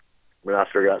 And I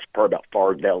figured that's probably about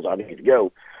far down as I need to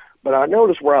go. But I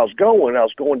noticed where I was going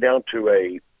down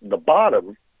to the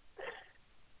bottom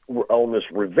on this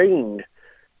ravine,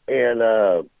 and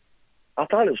I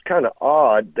thought it was kind of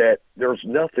odd that there's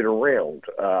nothing around.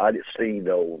 I didn't see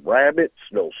no rabbits,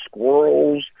 no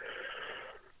squirrels,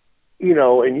 you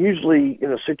know, and usually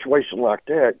in a situation like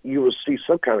that, you would see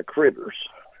some kind of critters.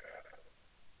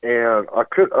 And I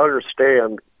couldn't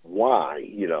understand why,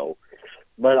 you know,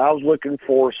 but I was looking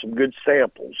for some good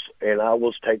samples, and I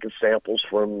was taking samples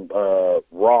from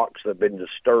rocks that have been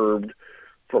disturbed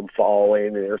from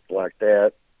falling and everything like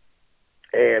that.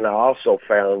 And I also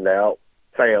found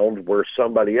where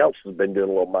somebody else has been doing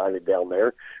a little mining down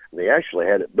there, and they actually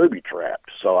had it booby trapped.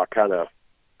 So I kind of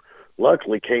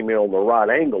luckily came in on the right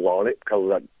angle on it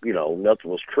because, you know,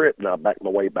 nothing was tripped, and I backed my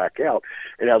way back out.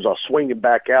 And as I was swinging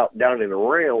back out down and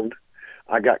around,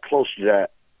 I got close to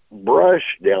that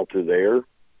brush down through there,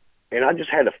 and I just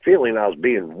had a feeling I was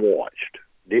being watched.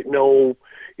 Didn't know,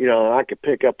 you know, I could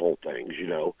pick up on things, you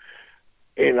know.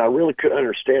 And I really couldn't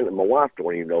understand it. My wife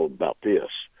don't even know about this.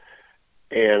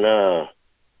 And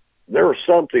there was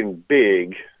something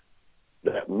big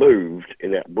that moved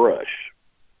in that brush.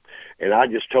 And I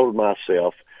just told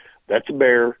myself, that's a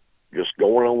bear just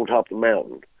going on top of the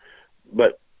mountain.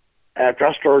 But after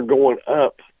I started going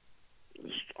up,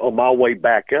 on my way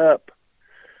back up,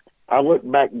 I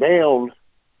looked back down,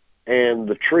 and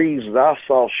the trees that I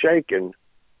saw shaking,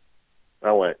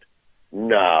 I went,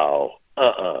 no,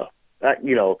 That,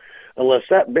 you know, unless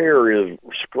that bear is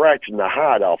scratching the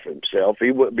hide off himself,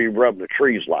 he wouldn't be rubbing the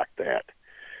trees like that.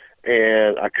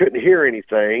 And I couldn't hear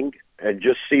anything and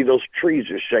just see those trees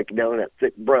just shaking down in that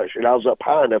thick brush. And I was up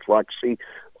high enough where I could see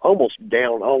almost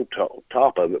down on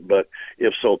top of it, but it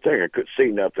was so thick I couldn't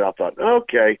see nothing. I thought,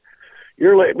 okay,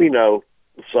 you're letting me know.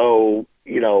 So,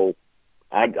 you know,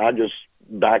 I just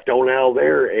backed on out of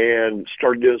there and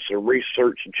started doing some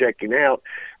research and checking out.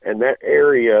 And that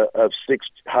area of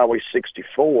Highway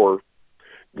 64,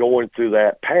 going through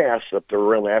that pass up there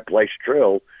around the Appalachian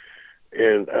Trail,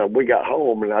 and we got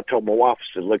home, and I told my wife, I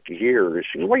said, looky here. And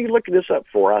she said, what are you looking this up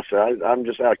for? I said, I'm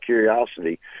just out of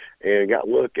curiosity, and got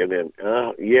looking, and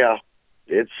yeah,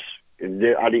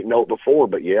 I didn't know it before,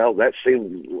 but yeah, that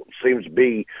seems to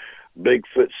be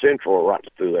Bigfoot Central right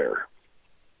through there.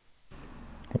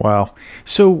 Wow.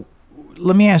 So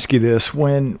let me ask you this.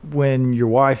 When your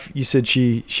wife, you said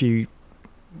she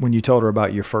when you told her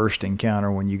about your first encounter,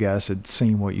 when you guys had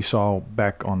seen what you saw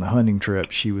back on the hunting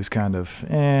trip, she was kind of,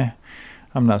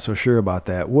 I'm not so sure about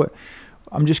that.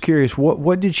 I'm just curious,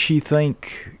 what did she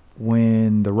think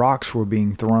when the rocks were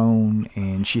being thrown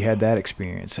and she had that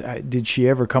experience? Did she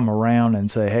ever come around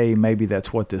and say, hey, maybe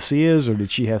that's what this is, or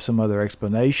did she have some other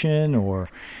explanation, or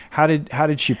how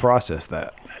did she process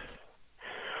that?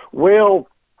 Well,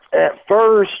 at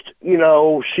first, you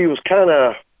know, she was kind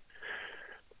of,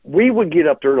 we would get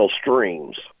up there in those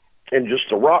streams, and just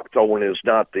the rock throwing is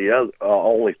not the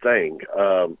only thing.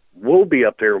 We'll be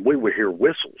up there and we would hear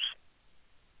whistles.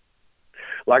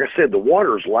 Like I said, the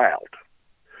water's loud.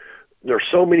 There's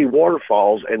so many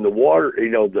waterfalls, and the water, you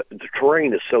know, the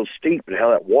terrain is so steep, and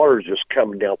how that water is just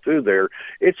coming down through there,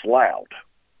 it's loud.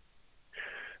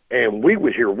 And we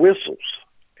would hear whistles.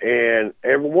 And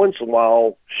every once in a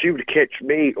while, she would catch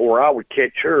me or I would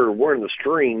catch her. We're in the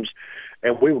streams,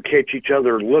 and we would catch each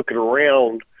other looking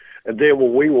around. And then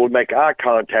when we would make eye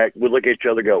contact, we'd look at each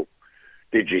other and go,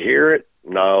 did you hear it?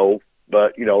 No.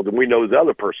 But, you know, then we know the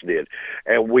other person did.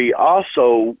 And we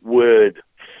also would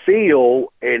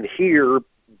feel and hear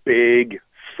big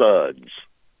thuds.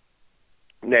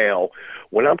 Now,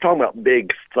 when I'm talking about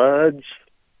big thuds,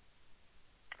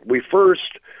 we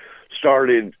first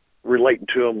started relating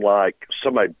to them like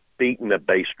somebody beating a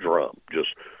bass drum, just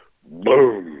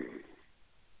boom.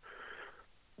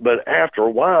 But after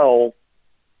a while,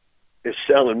 it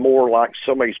sounded more like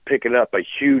somebody's picking up a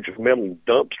huge metal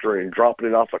dumpster and dropping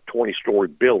it off a 20-story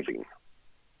building,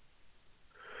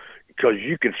 because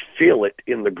you could feel it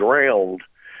in the ground,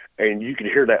 and you could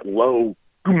hear that low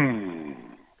boom,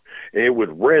 and it would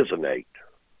resonate.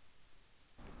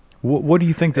 What do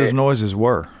you think those noises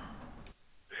were?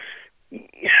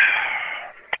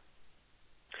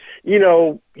 You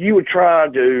know, you would try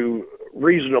to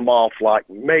reason them off like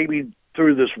maybe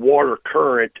through this water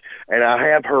current, and I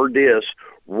have heard this,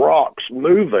 rocks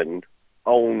moving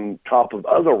on top of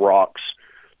other rocks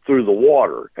through the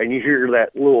water, and you hear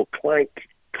that little clink,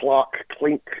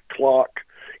 clock,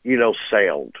 you know,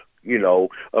 sound, you know,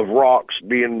 of rocks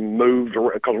being moved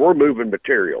around, because we're moving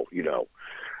material, you know.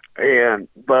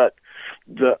 But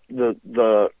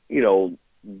the you know,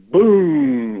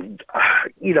 boom,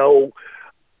 you know,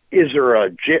 is there a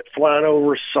jet flying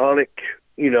over, sonic,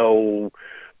 you know?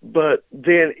 But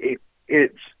then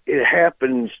it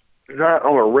happens not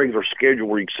on a regular schedule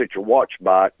where you can set your watch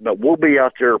by it, but we'll be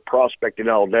out there prospecting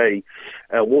all day,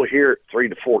 and we'll hear it 3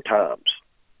 to 4 times.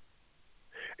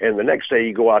 And the next day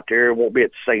you go out there, it won't be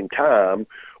at the same time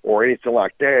or anything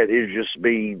like that. It'll just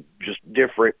be just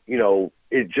different, you know.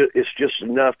 It's just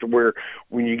enough to where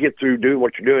when you get through doing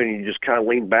what you're doing, you just kind of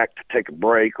lean back to take a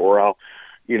break, or I'll,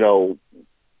 you know,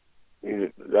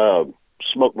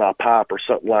 smoke my pipe or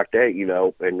something like that, you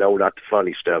know. And no, not the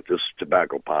funny stuff. This is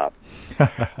tobacco pipe.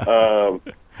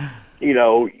 You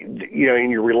know,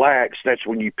 and you relax. That's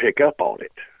when you pick up on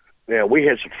it. Now, we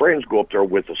had some friends go up there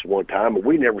with us one time, but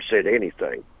we never said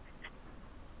anything.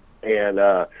 And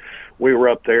we were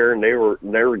up there, and they were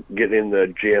getting in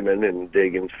the gymming and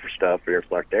digging for stuff and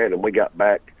everything like that. And we got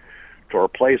back to our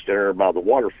place there by the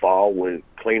waterfall, when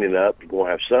cleaning up to go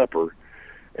have supper.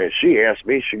 And she asked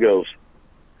me, she goes,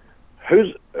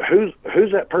 "Who's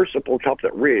that person up on top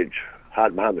of that ridge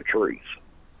hiding behind the trees?"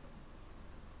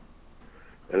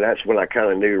 And that's when I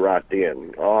kind of knew right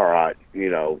then, all right, you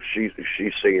know, she's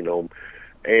seeing them.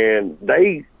 And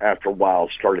they, after a while,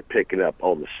 started picking up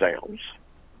on the sounds.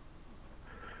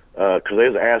 Because they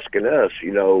was asking us,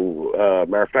 you know,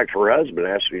 matter of fact, her husband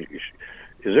asked me,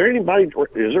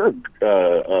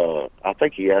 I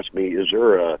think he asked me, is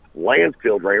there a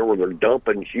landfill right here where they're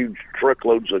dumping huge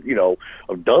truckloads of, you know,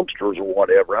 of dumpsters or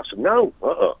whatever? I said, no,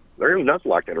 there's nothing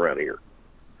like that around here.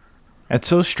 That's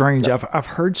so strange. I've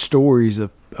heard stories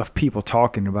of people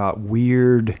talking about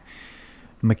weird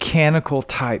mechanical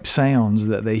type sounds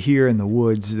that they hear in the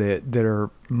woods that are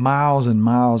miles and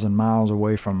miles and miles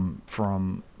away from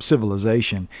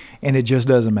civilization, and it just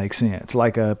doesn't make sense.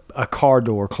 Like a car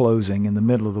door closing in the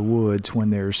middle of the woods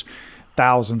when there's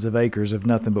thousands of acres of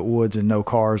nothing but woods and no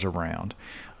cars around.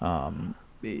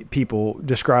 People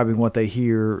describing what they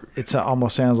hear, it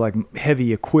almost sounds like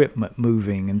heavy equipment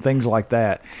moving and things like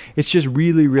that. It's just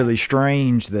really, really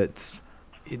strange that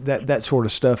sort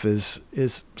of stuff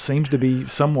seems to be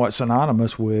somewhat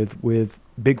synonymous with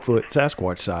Bigfoot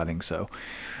Sasquatch sightings. So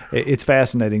it's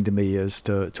fascinating to me as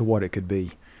to what it could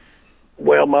be.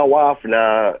 Well, my wife and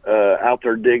I out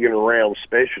there digging around,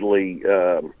 especially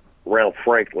around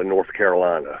Franklin, North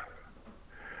Carolina.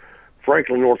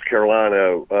 Franklin, North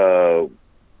Carolina,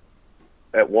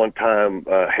 at one time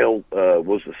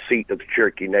was the seat of the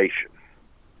Cherokee Nation.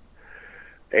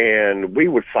 And we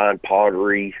would find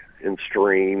pottery in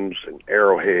streams and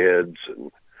arrowheads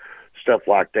and stuff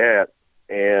like that.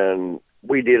 And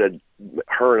we did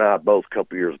her and I both a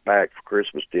couple years back for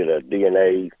Christmas did a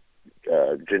DNA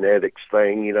genetics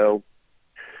thing, you know.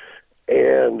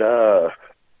 And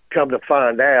come to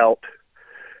find out,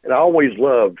 and I always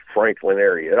loved Franklin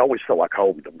area. It always felt like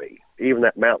home to me. Even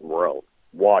that mountain road,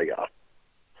 Waya,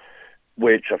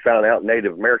 which I found out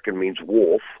Native American means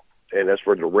wolf, and that's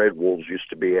where the red wolves used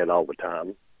to be at all the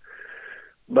time.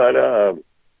 But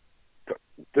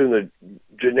through the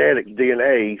genetic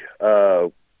DNA,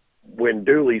 when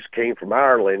Dooleys came from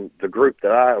Ireland, the group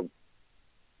that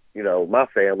my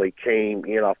family came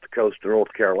in off the coast of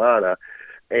North Carolina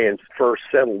and first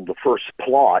settled. The first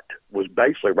plot was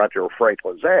basically right there where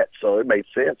Franklin's at. So it made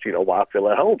sense, you know, why I feel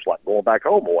at home. It's like going back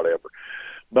home or whatever.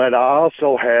 But I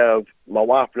also have, my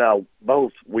wife and I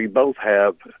both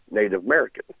have Native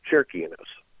American, Cherokee in us.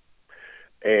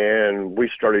 And we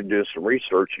started doing some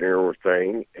research and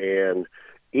everything. And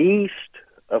east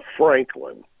of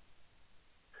Franklin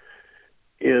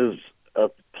is a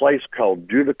place called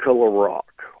Judaculla Rock.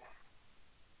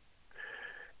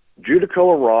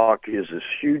 Judaculla Rock is this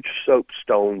huge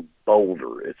soapstone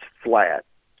boulder. It's flat,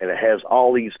 and it has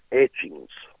all these etchings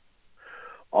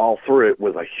all through it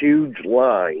with a huge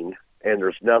line, and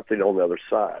there's nothing on the other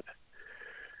side.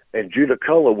 And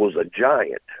Judaculla was a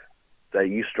giant that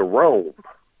used to roam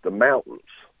the mountains.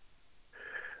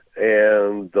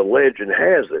 And the legend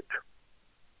has it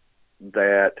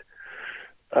that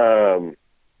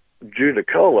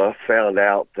Judaculla found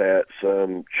out that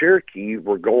some Cherokee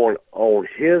were going on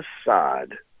his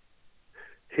side,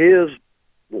 his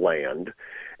land,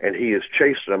 and he is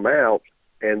chasing them out,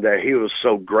 and that he was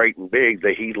so great and big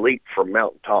that he leaped from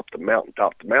mountaintop to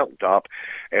mountaintop to mountaintop,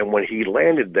 and when he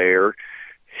landed there,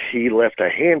 he left a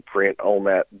handprint on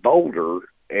that boulder,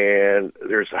 and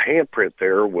there's a handprint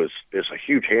there, it's a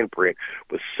huge handprint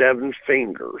with 7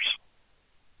 fingers,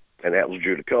 and that was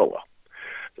Judaculla.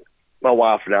 My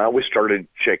wife and I, we started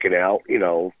checking out, you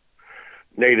know,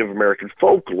 Native American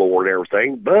folklore and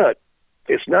everything, but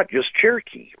it's not just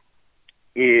Cherokee.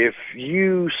 If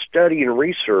you study and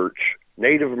research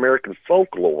Native American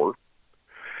folklore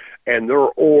and their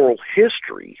oral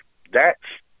history, that's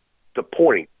the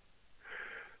point.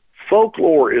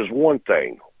 Folklore is one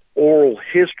thing, oral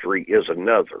history is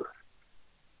another.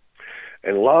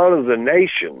 And a lot of the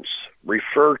nations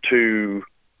refer to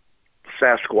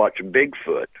Sasquatch and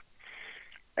Bigfoot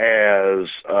as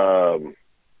a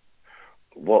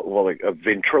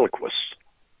ventriloquist.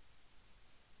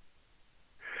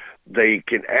 They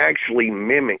can actually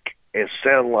mimic and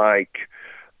sound like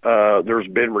there's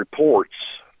been reports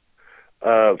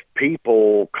of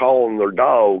people calling their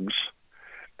dogs,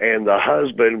 and the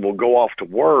husband will go off to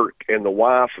work and the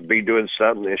wife will be doing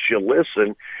something and she'll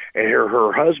listen and hear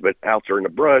her husband out there in the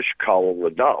brush calling the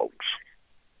dogs.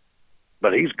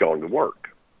 But he's gone to work.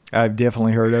 I've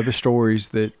definitely heard other stories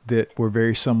that were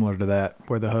very similar to that,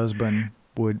 where the husband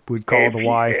would call the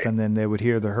wife and then they would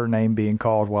hear her name being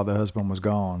called while the husband was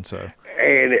gone. So,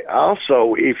 and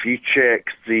also, if you check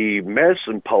the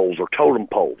medicine poles or totem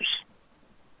poles,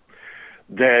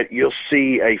 that you'll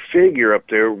see a figure up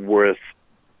there with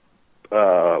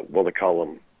what they call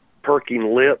them,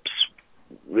 perking lips,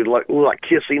 like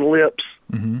kissing lips.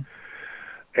 Mm-hmm.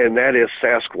 And that is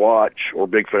Sasquatch or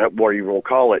Bigfoot, whatever you want to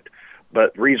call it.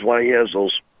 But the reason why he has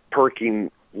those perking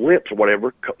lips or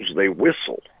whatever, because they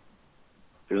whistle.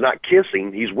 He's not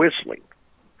kissing, he's whistling.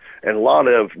 And a lot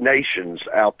of nations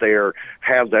out there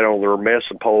have that on their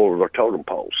medicine pole or their totem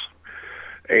poles.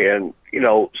 And,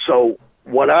 so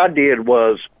what I did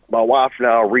was my wife and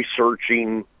I are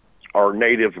researching our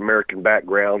Native American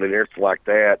background and everything like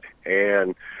that.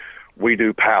 And we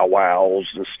do powwows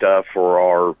and stuff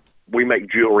we make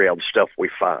jewelry out of the stuff we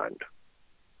find.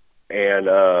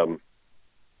 And,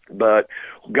 but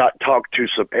got talked to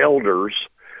some elders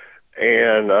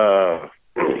and,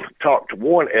 talked to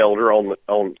one elder on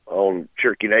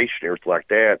Cherokee Nation and everything like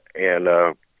that, and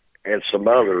some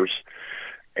others,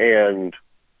 and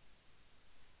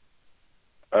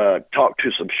talked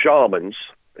to some shamans.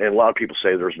 And a lot of people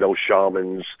say there's no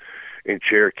shamans in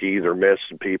Cherokee. They're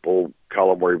medicine people. Call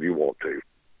them wherever you want to.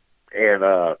 And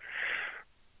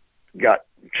got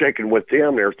checking with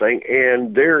them and everything.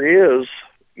 And there is,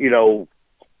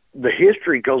 the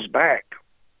history goes back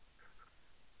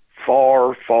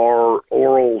far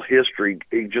oral history.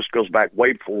 It just goes back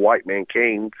way before white man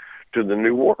came to the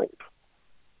New World.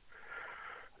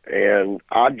 And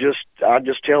I just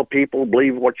tell people,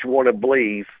 believe what you want to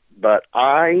believe. But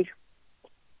when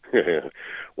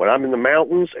I'm in the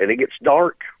mountains and it gets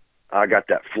dark, I got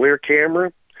that FLIR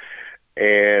camera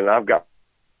and I've got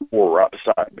one right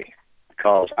beside me,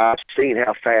 because I've seen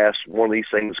how fast one of these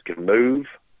things can move.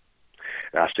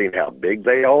 And I've seen how big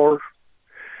they are.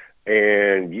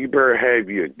 And you better have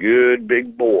you a good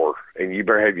big bore, and you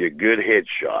better have you a good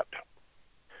headshot.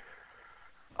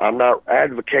 I'm not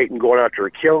advocating going out there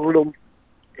and killing them.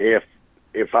 If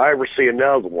I ever see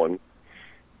another one,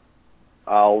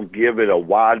 I'll give it a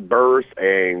wide berth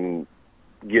and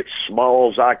get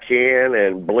small as I can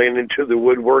and blend into the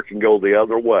woodwork and go the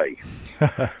other way.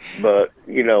 But,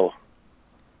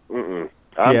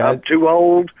 I'm too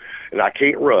old and I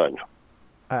can't run.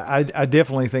 I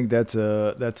definitely think that's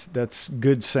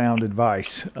good sound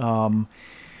advice.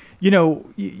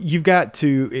 You've got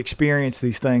to experience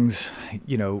these things,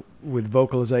 with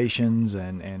vocalizations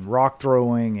and rock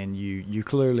throwing, and you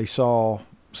clearly saw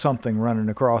something running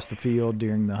across the field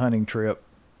during the hunting trip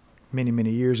many,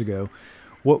 many years ago.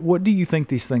 What do you think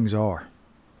these things are?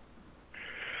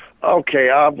 Okay,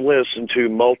 I've listened to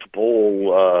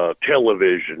multiple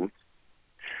television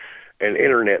and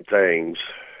internet things.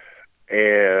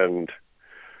 And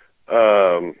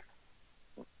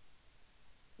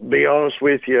be honest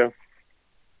with you,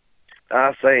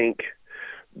 I think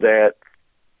that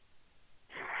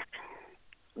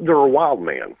they're a wild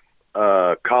man.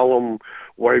 Call them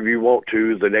whatever you want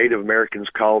to. The Native Americans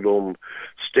called them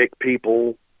stick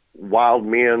people, wild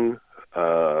men.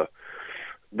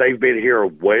 They've been here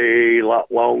a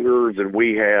lot longer than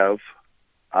we have.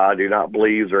 I do not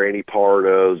believe they're any part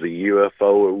of the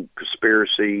UFO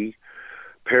conspiracy,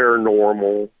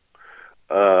 paranormal,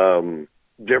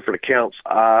 different accounts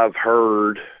I've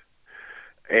heard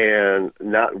and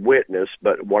not witnessed,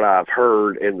 but what I've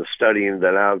heard in the studying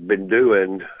that I've been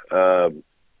doing, they're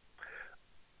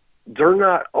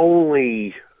not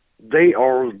only, they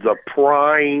are the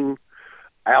prime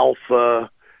alpha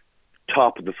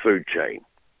top of the food chain.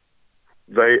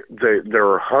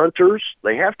 They're hunters.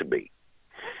 They have to be.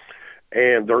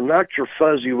 And they're not your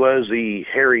fuzzy wuzzy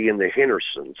Harry and the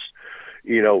Hendersons,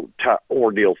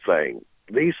 ordeal thing.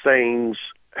 These things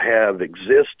have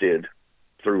existed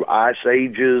through ice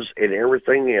ages and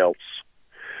everything else.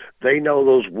 They know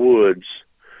those woods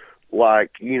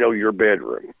like, your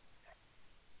bedroom.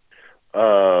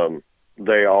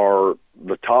 They are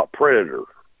the top predator.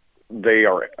 They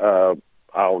are,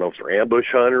 I don't know if they're ambush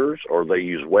hunters or they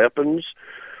use weapons.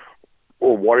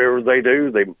 or whatever they do,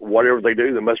 they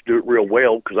must do it real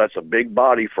well, because that's a big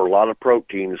body for a lot of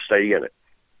protein to stay in it.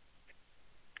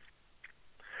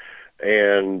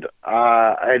 And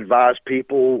I advise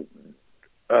people,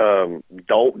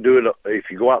 don't do it. If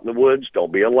you go out in the woods,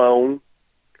 don't be alone.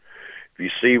 If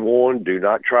you see one, do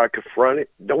not try to confront it.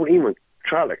 Don't even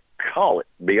try to call it,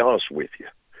 to be honest with you,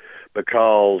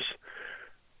 because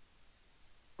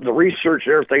the research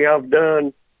and everything I've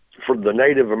done from the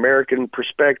Native American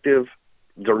perspective,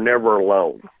 they're never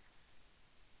alone.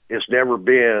 It's never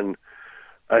been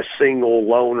a single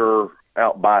loner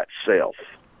out by itself.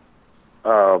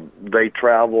 They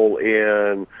travel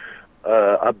in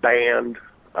a band,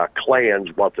 a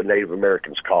clan's what the Native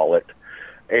Americans call it.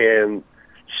 And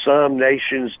some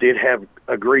nations did have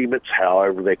agreements,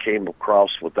 however they came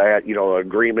across with that, an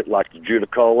agreement like the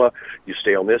Judicola, you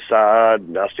stay on this side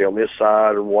and I stay on this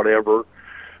side or whatever.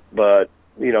 But,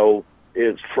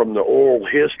 it's from the oral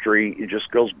history, it just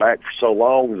goes back for so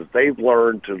long that they've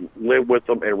learned to live with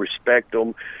them and respect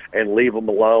them and leave them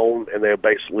alone, and they'll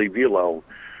basically leave you alone.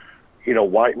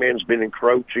 White man's been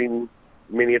encroaching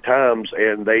many a times,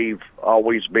 and they've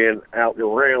always been out and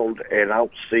around, and I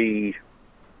don't see,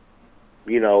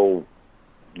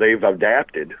 they've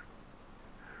adapted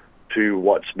to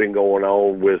what's been going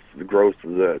on with the growth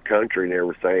of the country and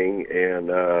everything, and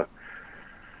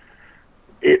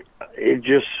it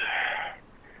just,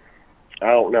 I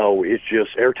don't know, it's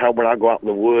just every time when I go out in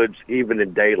the woods, even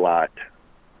in daylight,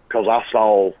 because I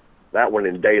saw that one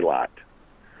in daylight,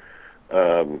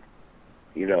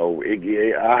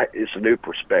 it's a new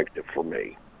perspective for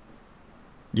me.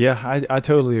 Yeah, I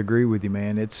totally agree with you,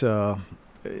 man. It's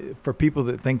for people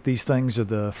that think these things are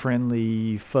the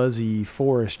friendly, fuzzy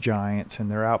forest giants,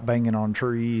 and they're out banging on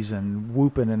trees and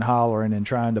whooping and hollering and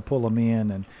trying to pull them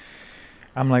in, and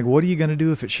I'm like, what are you going to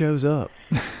do if it shows up?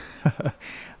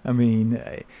 I mean,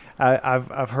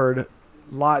 I've heard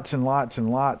lots and lots and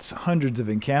lots, hundreds of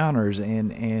encounters,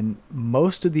 and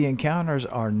most of the encounters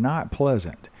are not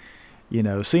pleasant.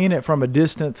 Seeing it from a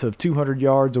distance of 200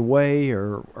 yards away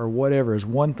or whatever is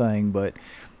one thing, but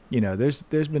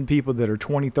there's been people that are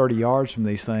 20, 30 yards from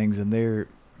these things, and they're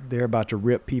about to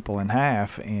rip people in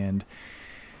half, and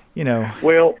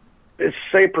Well, it's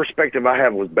the same perspective I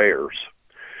have with bears.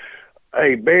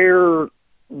 A bear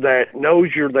that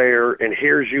knows you're there and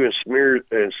hears you and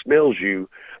smells you,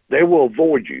 they will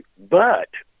avoid you. But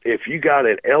if you got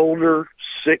an elder,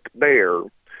 sick bear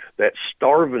that's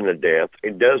starving to death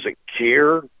and doesn't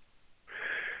care,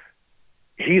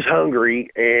 he's hungry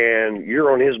and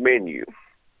you're on his menu.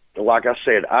 Like I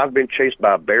said, I've been chased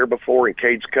by a bear before in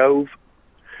Cades Cove,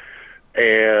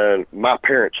 and my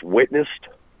parents witnessed,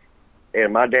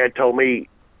 and my dad told me,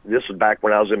 this is back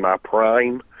when I was in my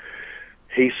prime,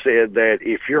 he said that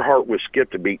if your heart was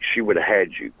skipped a beat, she would have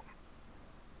had you.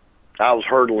 I was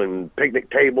hurdling picnic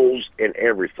tables and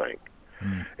everything.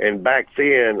 And back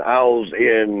then, I was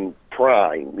in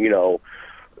prime,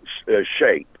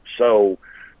 shape. So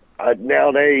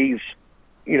nowadays,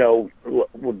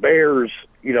 with bears,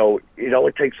 it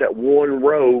only takes that one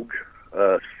rogue,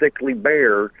 sickly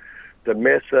bear to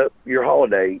mess up your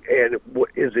holiday. And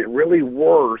is it really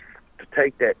worth to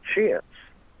take that chance?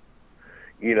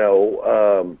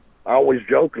 I always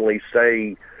jokingly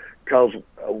say, because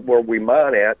where we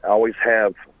mine at, I always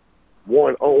have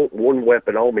one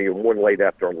weapon on me and one laid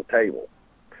out there on the table.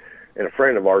 And a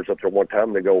friend of ours up there one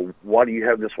time, they go, why do you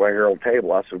have this right here on the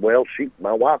table? I said, well,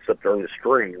 my wife's up there in the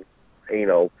stream,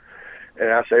 and I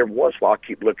said, every once in a while I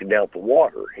keep looking down at the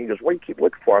water. He goes, what do you keep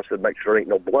looking for? I said, make sure there ain't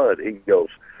no blood. He goes,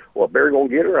 well, a bear gonna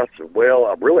get her? I said, well,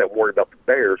 I'm really worried about the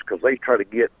bears, because they try to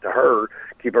get to her,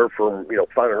 keep her from,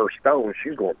 finding her stone.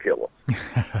 She's gonna kill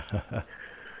us.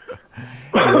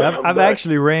 I've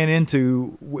actually ran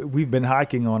into, we've been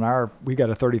hiking on we got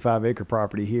a 35-acre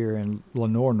property here in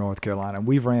Lenoir, North Carolina.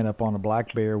 We've ran up on a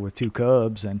black bear with 2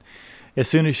 cubs, and as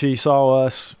soon as she saw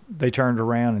us, they turned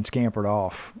around and scampered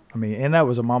off. And that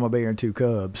was a mama bear and 2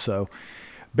 cubs. So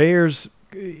bears,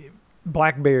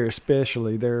 black bear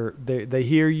especially, they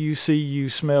hear you, see you,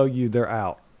 smell you, they're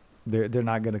out. They're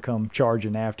not going to come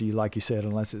charging after you, like you said,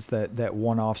 unless it's that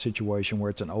one-off situation where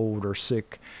it's an old or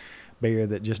sick bear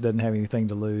that just doesn't have anything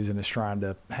to lose and is trying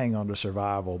to hang on to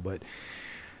survival. But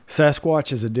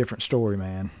Sasquatch is a different story,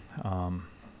 man.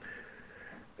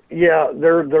 Yeah,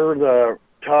 they're the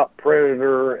top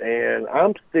predator, and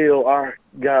I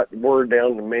got word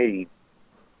down to me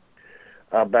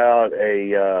about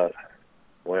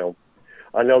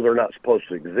I know they're not supposed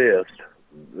to exist.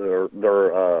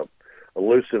 They're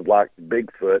elusive like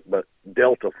Bigfoot, but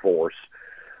Delta Force.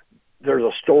 There's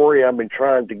a story I've been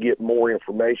trying to get more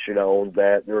information on,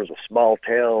 that there's a small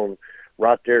town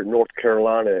right there at North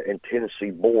Carolina and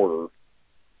Tennessee border,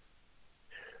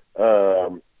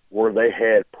 where they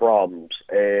had problems,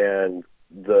 and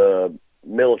the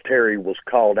military was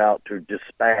called out to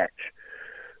dispatch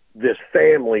this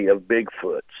family of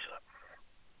Bigfoots,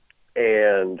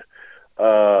 and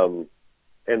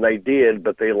they did,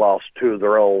 but they lost two of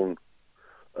their own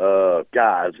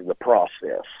guys in the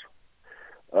process.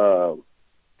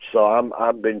 So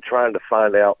I've been trying to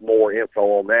find out more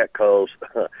info on that, because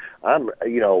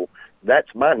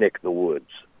that's my neck of the woods,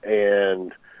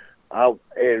 and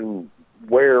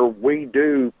where we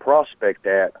do prospect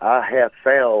at, I have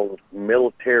found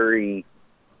military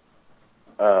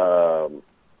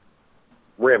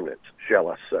remnants, shall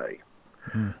I say.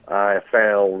 I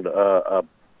found a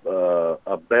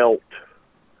belt,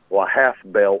 a half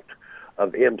belt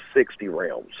of M60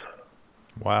 rounds.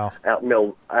 Wow. Out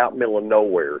middle of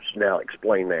nowheres. Now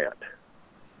explain that.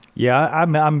 Yeah,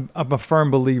 I'm a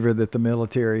firm believer that the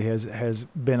military has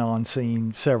been on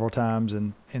scene several times,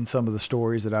 and in some of the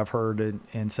stories that I've heard in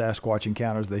Sasquatch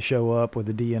encounters, they show up with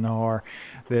a DNR.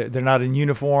 They're not in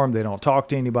uniform. They don't talk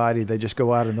to anybody. They just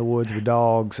go out in the woods with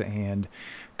dogs and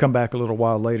come back a little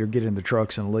while later, get in the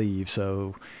trucks and leave.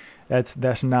 So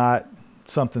that's not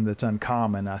something that's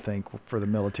uncommon, I think, for the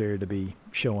military to be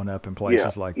showing up in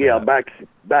places like that. Yeah,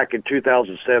 back in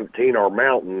 2017, our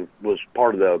mountain was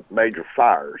part of the major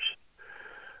fires,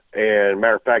 and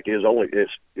matter of fact, is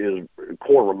a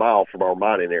quarter of a mile from our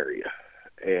mining area,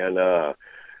 and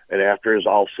after it's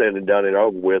all said and done and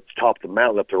over with, top of the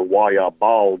mountain up there, Waya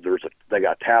Bald, they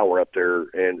got a tower up there,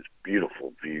 and it's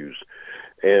beautiful views,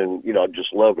 and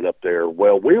just love it up there.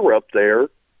 Well, we were up there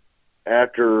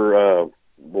after.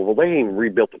 Well, they ain't even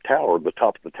rebuilt the top of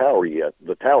the tower yet.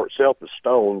 The tower itself is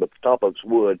stone, but the top of it's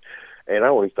wood, and I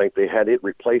don't even think they had it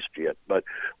replaced yet. But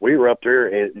we were up there,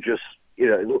 and just,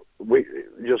 we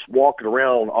just walking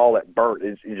around all that burnt,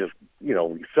 you just,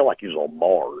 you feel like you're on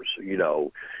Mars,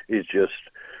 it's just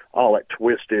all that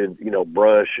twisted,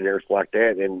 brush and everything like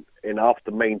that. And off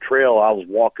the main trail, I was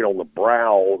walking on the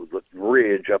brow of the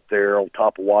ridge up there on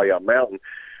top of Waya Mountain,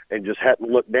 and just happened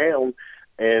to look down,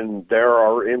 and there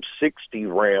are M60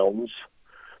 rounds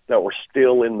that were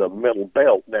still in the middle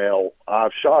belt. Now,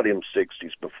 I've shot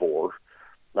M60s before.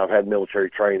 I've had military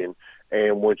training.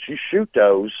 And once you shoot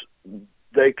those,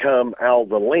 they come out of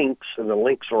the links, and the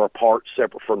links are apart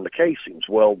separate from the casings.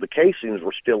 Well, the casings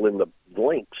were still in the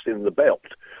links in the belt.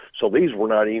 So these were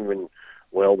not even,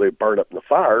 they burned up in the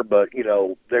fire, but,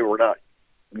 they were not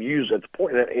used at the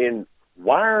point. And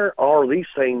why are these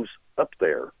things up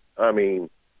there? I mean...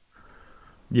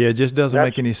 Yeah, it just doesn't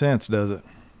make any sense, does it?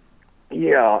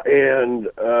 Yeah, and,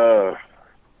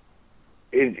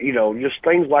 just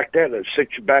things like that sit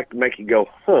you back and make you go,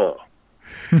 huh.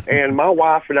 And my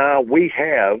wife and I, we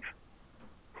have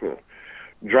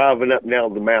driving up and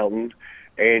down the mountain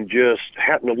and just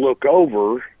happen to look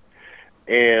over,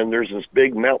 and there's this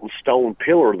big mountain stone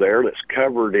pillar there that's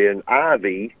covered in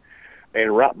ivy,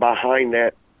 and right behind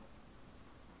that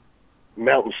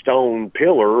mountain stone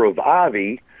pillar of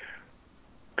ivy,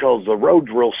 because the road's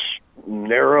real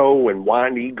narrow and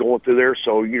windy going through there,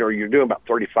 so you're doing about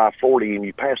 35, 40, and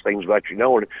you pass things without you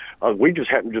knowing. We just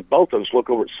happened to both of us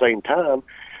look over at the same time,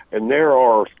 and there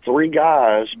are three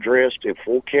guys dressed in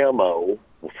full camo,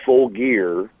 with full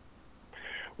gear,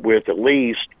 with at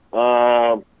least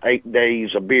 8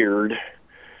 days of beard,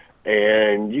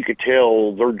 and you could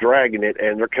tell they're dragging it,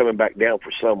 and they're coming back down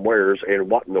for somewheres. And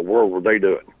what in the world were they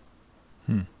doing?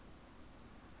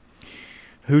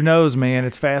 Who knows, man?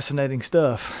 It's fascinating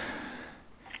stuff.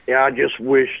 Yeah, I just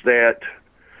wish that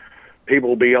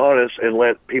people be honest and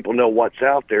let people know what's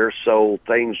out there, so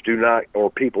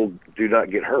people do not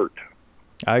get hurt.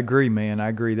 I agree, man. I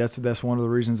agree. That's one of the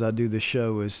reasons I do this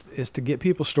show is to get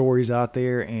people's stories out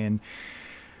there and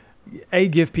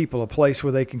give people a place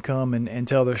where they can come and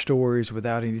tell their stories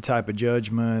without any type of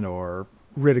judgment or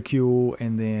ridicule,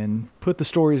 and then put the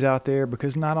stories out there,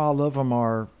 because not all of them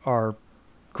are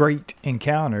great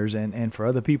encounters, and for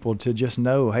other people to just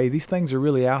know, hey, these things are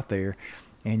really out there,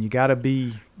 and you got to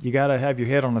have your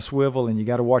head on a swivel, and you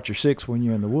got to watch your six when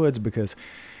you're in the woods, because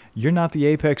you're not the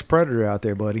apex predator out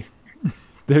there, buddy.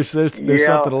 There's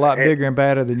something a lot bigger and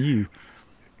badder than you.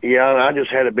 Yeah, and I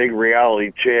just had a big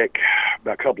reality check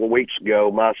about a couple of weeks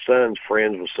ago. My son's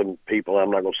friends with some people, I'm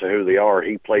not going to say who they are.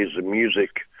 He plays the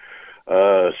music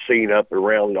scene up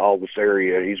around all this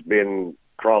area. He's been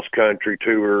cross-country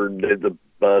toured, did the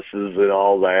buses and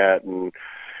all that, and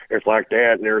it's like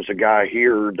that. And there's a guy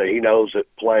here that he knows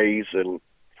that plays, and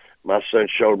my son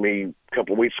showed me a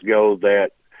couple of weeks ago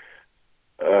that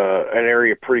an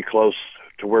area pretty close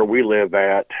to where we live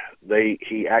at,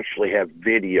 he actually have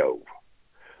video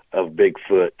of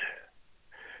Bigfoot.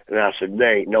 And I said,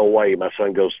 there ain't no way. My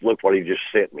son goes, look what he just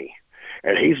sent me.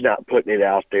 And he's not putting it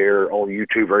out there on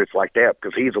YouTube or anything like that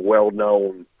because he's a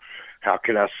well-known, how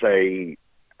can I say,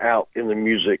 out in the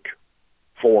music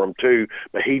forum too.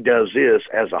 But he does this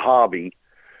as a hobby.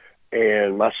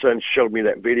 And my son showed me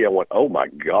that video. I went, oh, my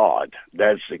God,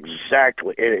 that's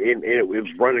exactly, and it was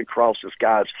running across this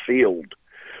guy's field,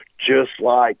 just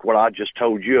like what I just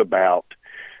told you about.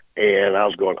 And I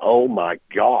was going, oh, my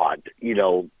God, you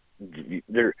know,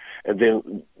 there. And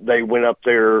then they went up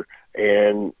there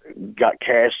and got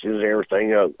castings and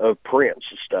everything of prints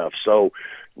and stuff. So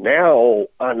now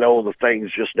I know the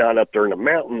thing's just not up there in the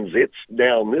mountains. It's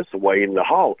down this way in the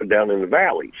down in the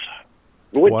valleys,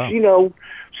 which, wow. You know,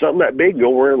 something that big go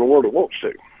where in the world it wants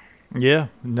to. Yeah,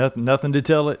 nothing to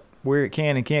tell it where it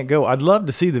can and can't go. I'd love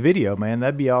to see the video, man.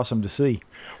 That'd be awesome to see.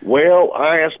 Well,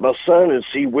 I asked my son, is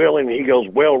he willing? He goes,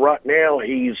 well, right now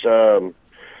he's, you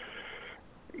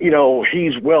know,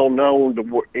 he's well known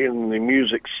in the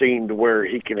music scene to where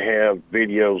he can have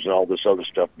videos and all this other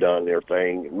stuff done and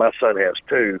everything. My son has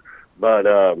too, but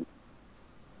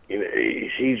you know,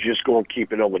 he's just going to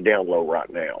keep it on the down low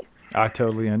right now. I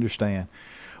totally understand.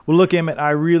 Well, look, Emmett,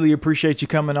 I really appreciate you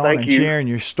coming on and sharing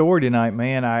your story tonight,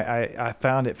 man. I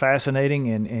found it fascinating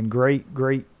and great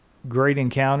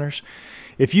encounters.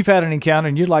 If you've had an encounter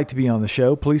and you'd like to be on the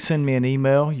show, please send me an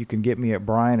email. You can get me at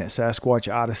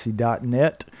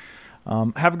brian@sasquatchodyssey.net.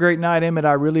 Have a great night, Emmett.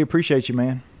 I really appreciate you,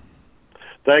 man.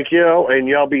 Thank you, and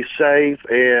y'all be safe.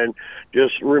 And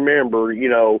just remember, you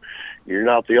know, you're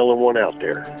not the only one out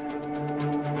there.